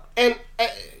 Well, and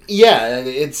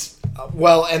it's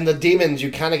and the demons,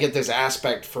 you kind of get this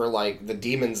aspect for like the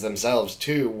demons themselves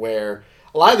too, where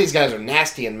a lot of these guys are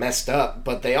nasty and messed up,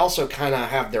 but they also kind of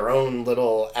have their own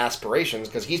little aspirations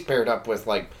because he's paired up with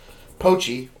like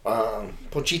Pochita,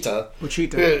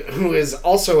 who is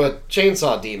also a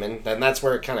chainsaw demon, and that's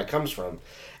where it kind of comes from.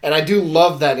 And I do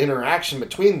love that interaction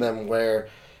between them where,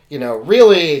 you know,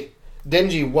 really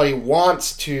Denji, what he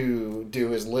wants to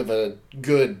do is live a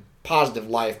good, positive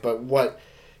life, but what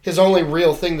his only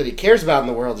real thing that he cares about in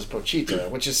the world is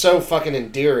Pochita, which is so fucking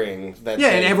endearing. And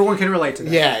everyone can relate to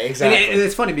that. Yeah, exactly. And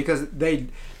it's funny because they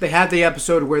had the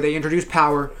episode where they introduced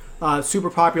Power,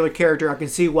 super popular character. I can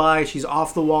see why. She's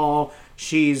off the wall.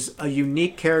 She's a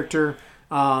unique character.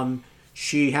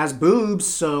 She has boobs,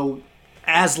 so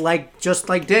just like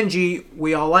Denji,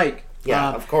 we all like.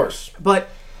 Yeah, of course. But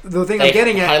the thing I'm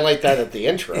getting at, highlight that at the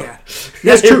intro. Yeah,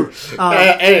 that's true.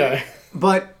 Anyway,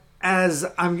 but as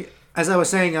I was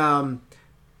saying,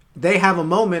 they have a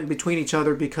moment between each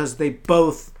other because they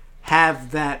both have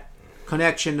that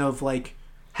connection of like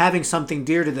having something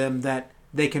dear to them that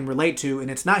they can relate to,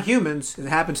 and it's not humans. It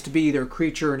happens to be either a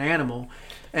creature or an animal,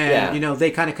 and you know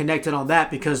they kind of connected on that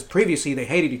because previously they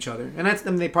hated each other, and that's, I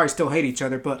mean, they probably still hate each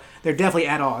other, but they're definitely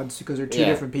at odds because they're two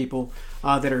different people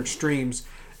that are extremes.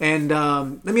 And, I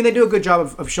mean, they do a good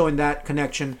job of showing that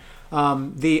connection.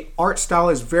 The art style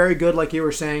is very good, like you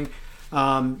were saying.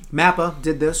 Mappa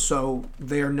did this, so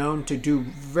they are known to do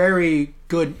very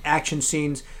good action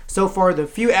scenes. So far, the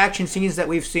few action scenes that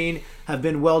we've seen have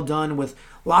been well done with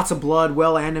lots of blood,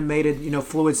 well animated, you know,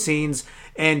 fluid scenes.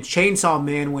 And Chainsaw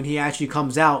Man, when he actually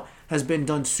comes out, has been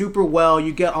done super well.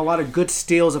 You get a lot of good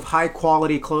stills of high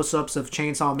quality close-ups of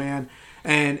Chainsaw Man,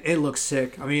 and it looks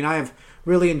sick. I mean, I have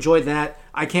really enjoyed that.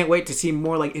 I can't wait to see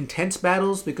more like intense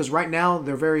battles because right now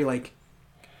they're very like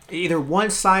either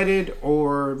one-sided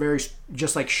or very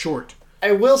just like short.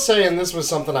 I will say, and this was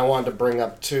something I wanted to bring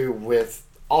up too, with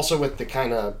the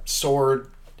kind of sword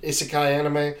isekai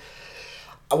anime.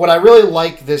 What I really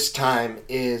like this time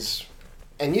is,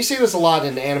 and you see this a lot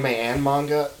in anime and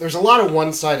manga, there's a lot of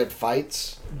one-sided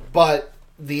fights, but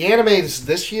the animes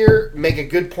this year make a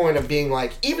good point of being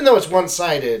like, even though it's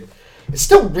one-sided, it's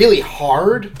still really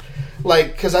hard.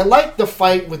 Like, because I like the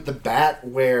fight with the bat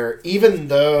where even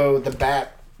though the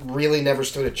bat really never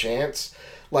stood a chance,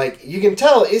 like, you can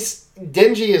tell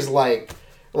Denji is like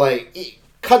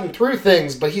cutting through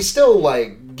things, but he's still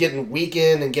like getting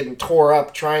weakened and getting tore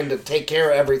up trying to take care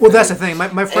of everything. Well, that's the thing.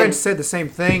 My friend said the same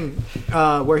thing,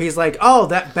 where he's like, "Oh,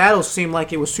 that battle seemed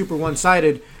like it was super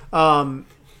one-sided," and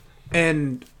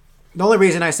the only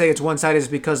reason I say it's one-sided is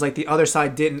because like the other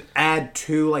side didn't add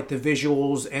to like the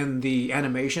visuals and the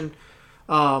animation.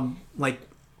 The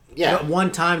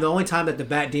only time that the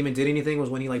Bat Demon did anything was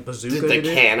when he like bazooka.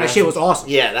 That shit was awesome.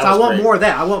 Yeah, I want more of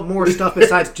that. I want more stuff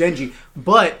besides Denji,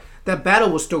 but. That battle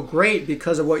was still great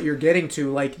because of what you're getting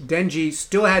to. Like, Denji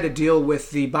still had to deal with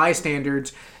the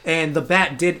bystanders, and the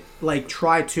Bat did, like,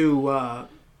 try to,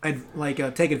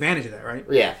 take advantage of that, right?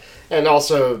 Yeah. And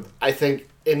also, I think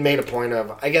it made a point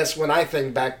of, I guess when I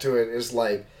think back to it, is,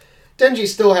 like, Denji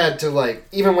still had to, like,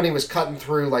 even when he was cutting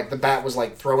through, like, the Bat was,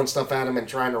 like, throwing stuff at him and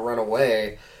trying to run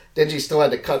away, Denji still had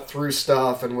to cut through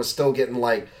stuff and was still getting,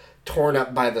 like, torn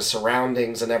up by the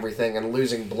surroundings and everything and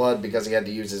losing blood because he had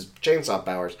to use his chainsaw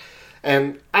powers.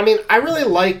 And, I mean, I really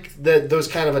like those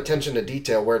kind of attention to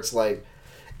detail where it's like,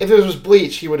 if it was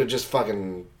Bleach, he would have just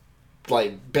fucking,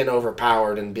 like, been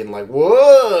overpowered and been like,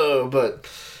 whoa! But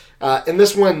in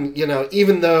this one, you know,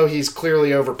 even though he's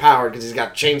clearly overpowered because he's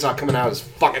got chainsaw coming out of his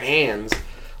fucking hands,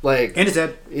 like... And his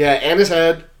head. Yeah, and his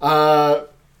head.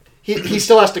 He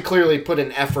still has to clearly put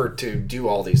an effort to do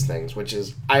all these things, which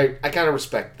is... I kind of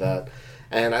respect that.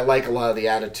 And I like a lot of the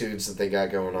attitudes that they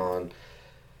got going on.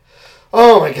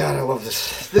 Oh my god, I love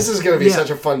this. This is going to be such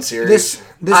a fun series.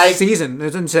 This season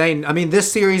is insane. I mean,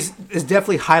 this series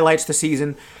definitely highlights the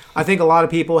season. I think a lot of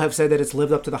people have said that it's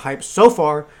lived up to the hype so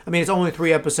far. I mean, it's only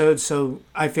 3 episodes, so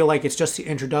I feel like it's just the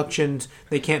introductions.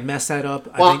 They can't mess that up.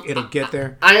 I think it'll get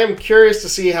there. I am curious to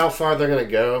see how far they're going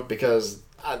to go because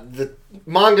the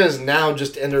manga has now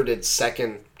just entered its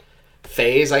second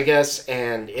phase, I guess,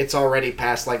 and it's already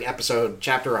past like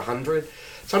chapter 100.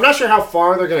 So I'm not sure how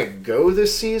far they're going to go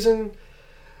this season.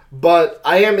 But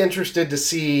I am interested to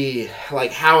see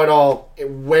like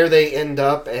where they end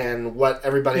up and what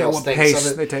everybody else thinks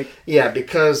of it. They take. Yeah,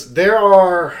 because there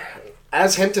are,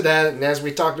 as hinted at and as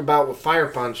we talked about with Fire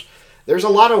Punch, there's a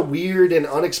lot of weird and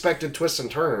unexpected twists and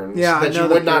turns that you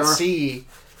would not see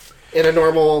in a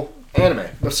normal anime.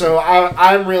 So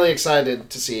I'm really excited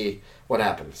to see what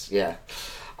happens. Yeah.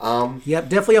 Yep,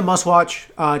 definitely a must-watch.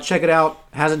 Check it out.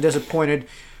 Hasn't disappointed.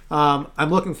 I'm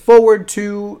looking forward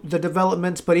to the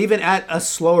developments, but even at a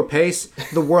slower pace,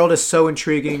 the world is so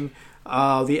intriguing.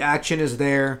 The action is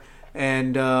there,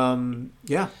 and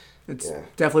it's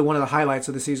definitely one of the highlights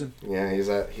of the season. Yeah, he's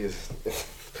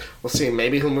we'll see.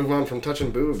 Maybe he'll move on from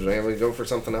touching boobs. Maybe we'll go for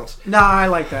something else. Nah, I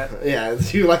like that. Yeah,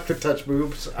 you like to touch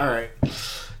boobs? All right.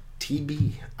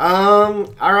 TB.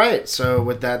 All right. So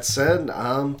with that said,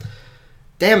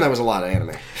 damn, that was a lot of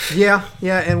anime. Yeah,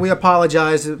 and we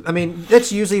apologize. I mean,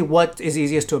 that's usually what is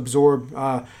easiest to absorb.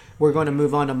 We're going to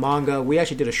move on to manga. We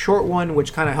actually did a short one,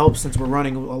 which kind of helps since we're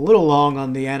running a little long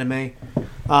on the anime.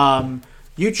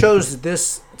 You chose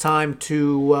this time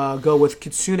to go with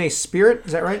Kitsune Spirit.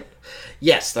 Is that right?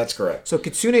 Yes, that's correct. So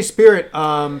Kitsune Spirit,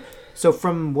 so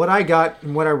from what I got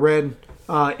and what I read,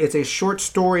 it's a short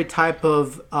story type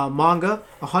of manga.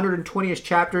 120-ish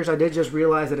chapters. I did just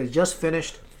realize that it just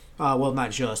finished. Well,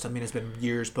 not just. I mean, it's been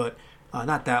years, but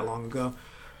not that long ago.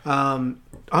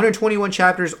 121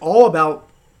 chapters, all about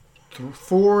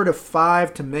 4 to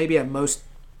 5 to maybe at most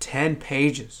 10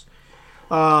 pages.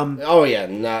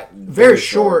 Not very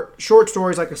short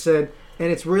stories, like I said,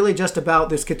 and it's really just about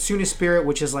this Kitsune Spirit,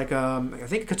 which is like I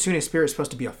think a Kitsune Spirit is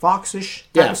supposed to be a foxish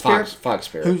type of spirit. Fox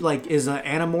spirit, who like is an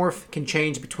anamorph, can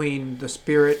change between the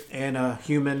spirit and a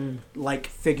human-like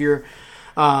figure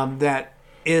that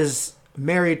is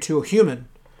married to a human,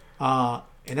 and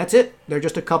that's it. They're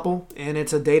just a couple, and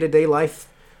it's a day-to-day life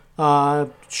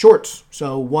shorts.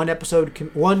 So one episode,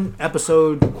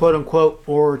 quote unquote,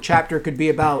 or chapter could be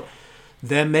about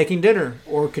them making dinner,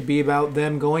 or it could be about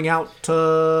them going out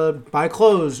to buy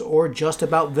clothes, or just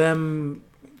about them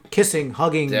kissing,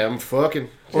 hugging, them fucking,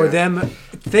 or them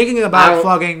thinking about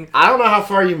fucking. I don't know how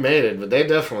far you made it, but they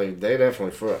definitely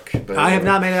fuck. But I have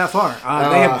not made it that far.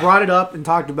 They have brought it up and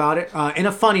talked about it in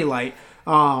a funny light.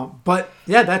 But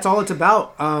yeah, that's all it's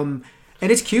about. And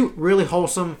it's cute, really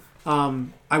wholesome.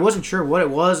 I wasn't sure what it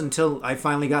was until I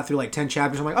finally got through like 10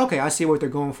 chapters. I'm like, okay, I see what they're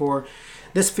going for.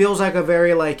 This feels like a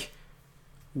very like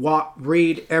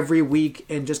read every week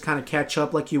and just kind of catch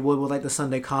up like you would with like the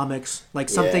Sunday comics, like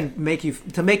something make you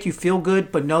feel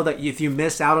good, but know that if you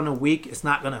miss out on a week, it's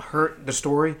not gonna hurt the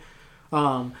story.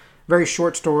 Very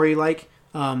short story, like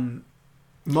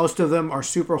most of them are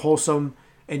super wholesome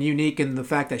and unique in the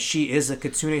fact that she is a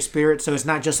kitsune spirit, so it's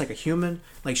not just like a human.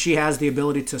 Like she has the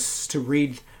ability to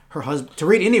read her husband, to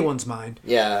read anyone's mind.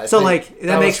 Yeah. So like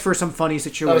that makes for some funny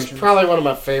situations. That was probably one of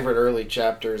my favorite early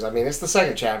chapters. I mean, it's the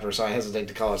second chapter, so I hesitate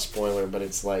to call it a spoiler, but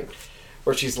it's like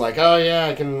where she's like, "Oh yeah,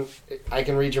 I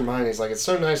can read your mind." He's like, "It's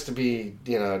so nice to be,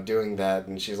 doing that,"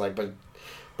 and she's like, "But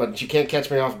you can't catch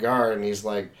me off guard." And he's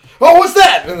like, "Oh, what's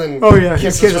that?" And then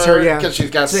kisses her, yeah, because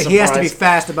she's got. So he has to be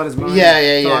fast about his mind.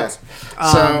 Yeah.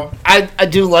 So I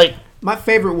do like. My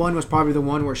favorite one was probably the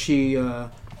one where she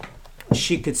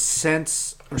could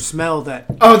sense or smell that.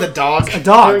 Oh, the dog. A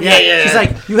dog. Yeah. She's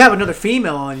like, "You have another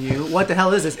female on you. What the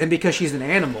hell is this?" And because she's an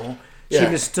animal, she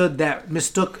mistook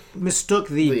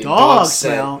the dog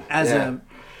smell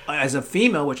as a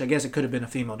female, which I guess it could have been a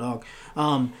female dog.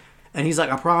 And he's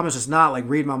like, "I promise it's not. Like,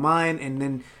 read my mind." And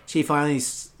then she finally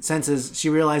she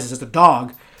realizes it's a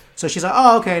dog. So she's like,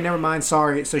 "Oh, okay, never mind,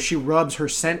 sorry." So she rubs her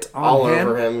scent on all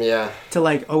over him, yeah. To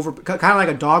like kind of like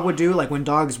a dog would do. Like when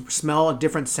dogs smell a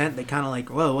different scent, they kind of like,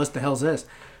 "Whoa, what the hell's this?"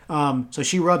 So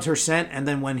she rubs her scent, and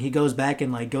then when he goes back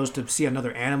and like goes to see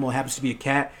another animal, it happens to be a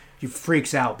cat, he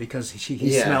freaks out because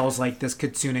he smells like this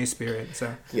kitsune spirit.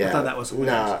 So I thought that was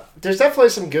hilarious. Nah, there's definitely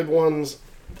some good ones.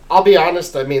 I'll be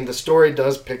honest. I mean, the story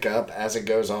does pick up as it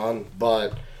goes on,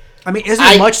 but I mean, is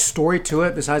there much story to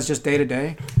it besides just day to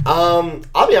day?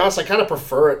 I'll be honest. I kind of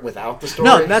prefer it without the story.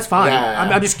 No, that's fine. Yeah.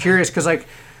 I'm just curious because, like,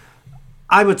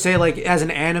 I would say, like, as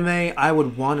an anime, I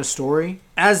would want a story.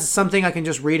 As something I can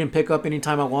just read and pick up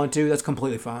anytime I want to, that's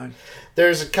completely fine.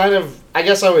 There's a kind of, I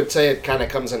guess I would say it kind of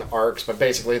comes in arcs, but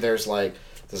basically there's like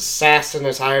the assassin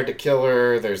is hired to kill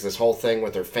her. There's this whole thing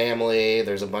with her family.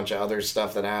 There's a bunch of other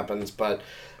stuff that happens, but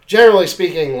generally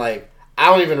speaking, like, I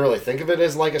don't even really think of it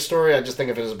as like a story. I just think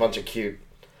of it as a bunch of cute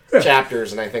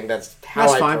chapters, and I think that's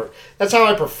how that's how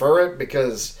I prefer it,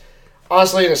 because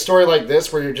honestly, in a story like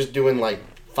this where you're just doing like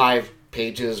 5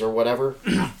 pages or whatever,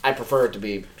 I prefer it to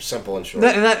be simple and short.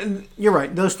 You're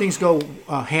right. Those things go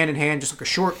hand in hand, just like a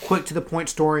short, quick, to the point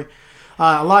story.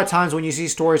 A lot of times when you see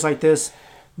stories like this,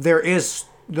 there is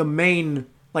the main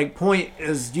like point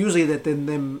is usually that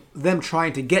them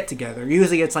trying to get together.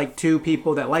 Usually it's like two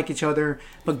people that like each other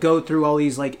but go through all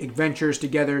these like adventures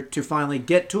together to finally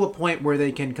get to a point where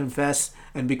they can confess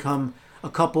and become a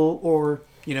couple, or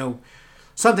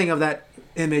something of that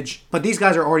image. But these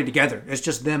guys are already together. It's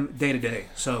just them day to day,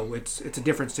 so it's a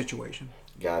different situation.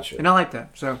 Gotcha. And I like that.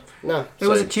 So it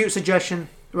was a cute suggestion.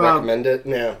 Recommend it.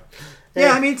 Yeah.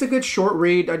 Yeah, I mean, it's a good short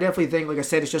read. I definitely think, like I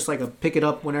said, it's just like a pick it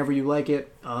up whenever you like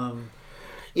it.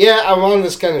 Yeah, I'm on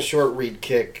this kind of short read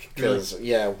kick because,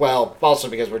 also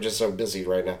because we're just so busy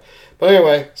right now. But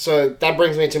anyway, so that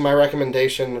brings me to my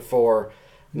recommendation for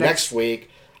next week,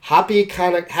 Happy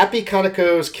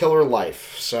Kaneko's Killer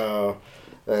Life. So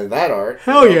that art.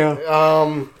 Hell yeah.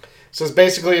 So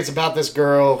it's about this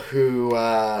girl who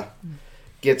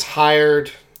gets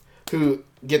hired, who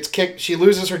gets kicked. She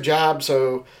loses her job,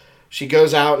 so she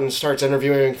goes out and starts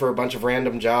interviewing for a bunch of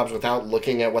random jobs without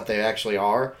looking at what they actually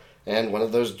are. And one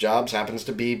of those jobs happens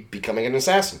to be becoming an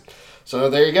assassin.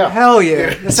 So there you go. Hell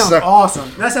yeah. That sounds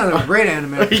awesome. That sounds like a great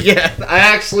anime. Yeah,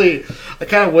 I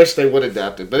kind of wish they would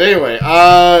adapt it. But anyway,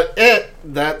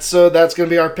 that's going to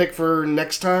be our pick for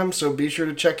next time. So be sure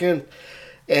to check in.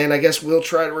 And I guess we'll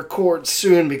try to record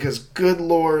soon because, good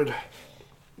Lord,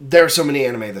 there are so many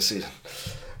anime this season.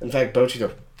 In fact, Bocchi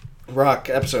the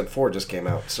Rock episode 4 just came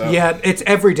out. So yeah, it's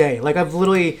every day. Like, I've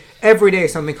literally, every day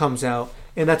something comes out.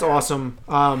 And that's awesome.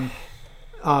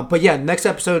 But yeah, next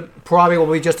episode probably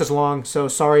will be just as long. So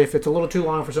sorry if it's a little too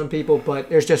long for some people, but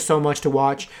there's just so much to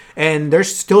watch. And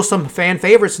there's still some fan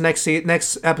favorites next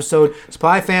episode.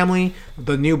 Spy Family,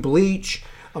 the new Bleach,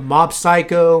 Mob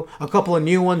Psycho, a couple of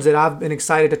new ones that I've been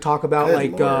excited to talk about,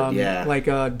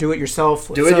 Do It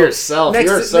Yourself. Do It Yourself.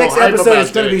 Next episode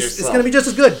is going to be it's going to be just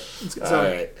as good. All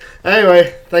right.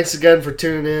 Anyway, thanks again for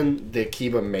tuning in. The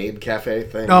Akiba Maid Cafe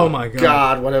thing. Oh my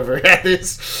God, whatever that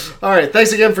is. All right,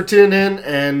 thanks again for tuning in,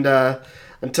 and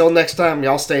until next time,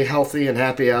 y'all stay healthy and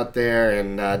happy out there,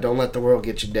 and don't let the world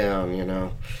get you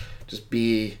down. Just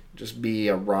be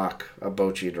a rock, a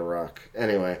Bocchi to rock.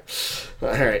 Anyway, all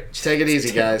right, take it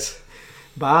easy, guys.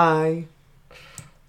 Bye.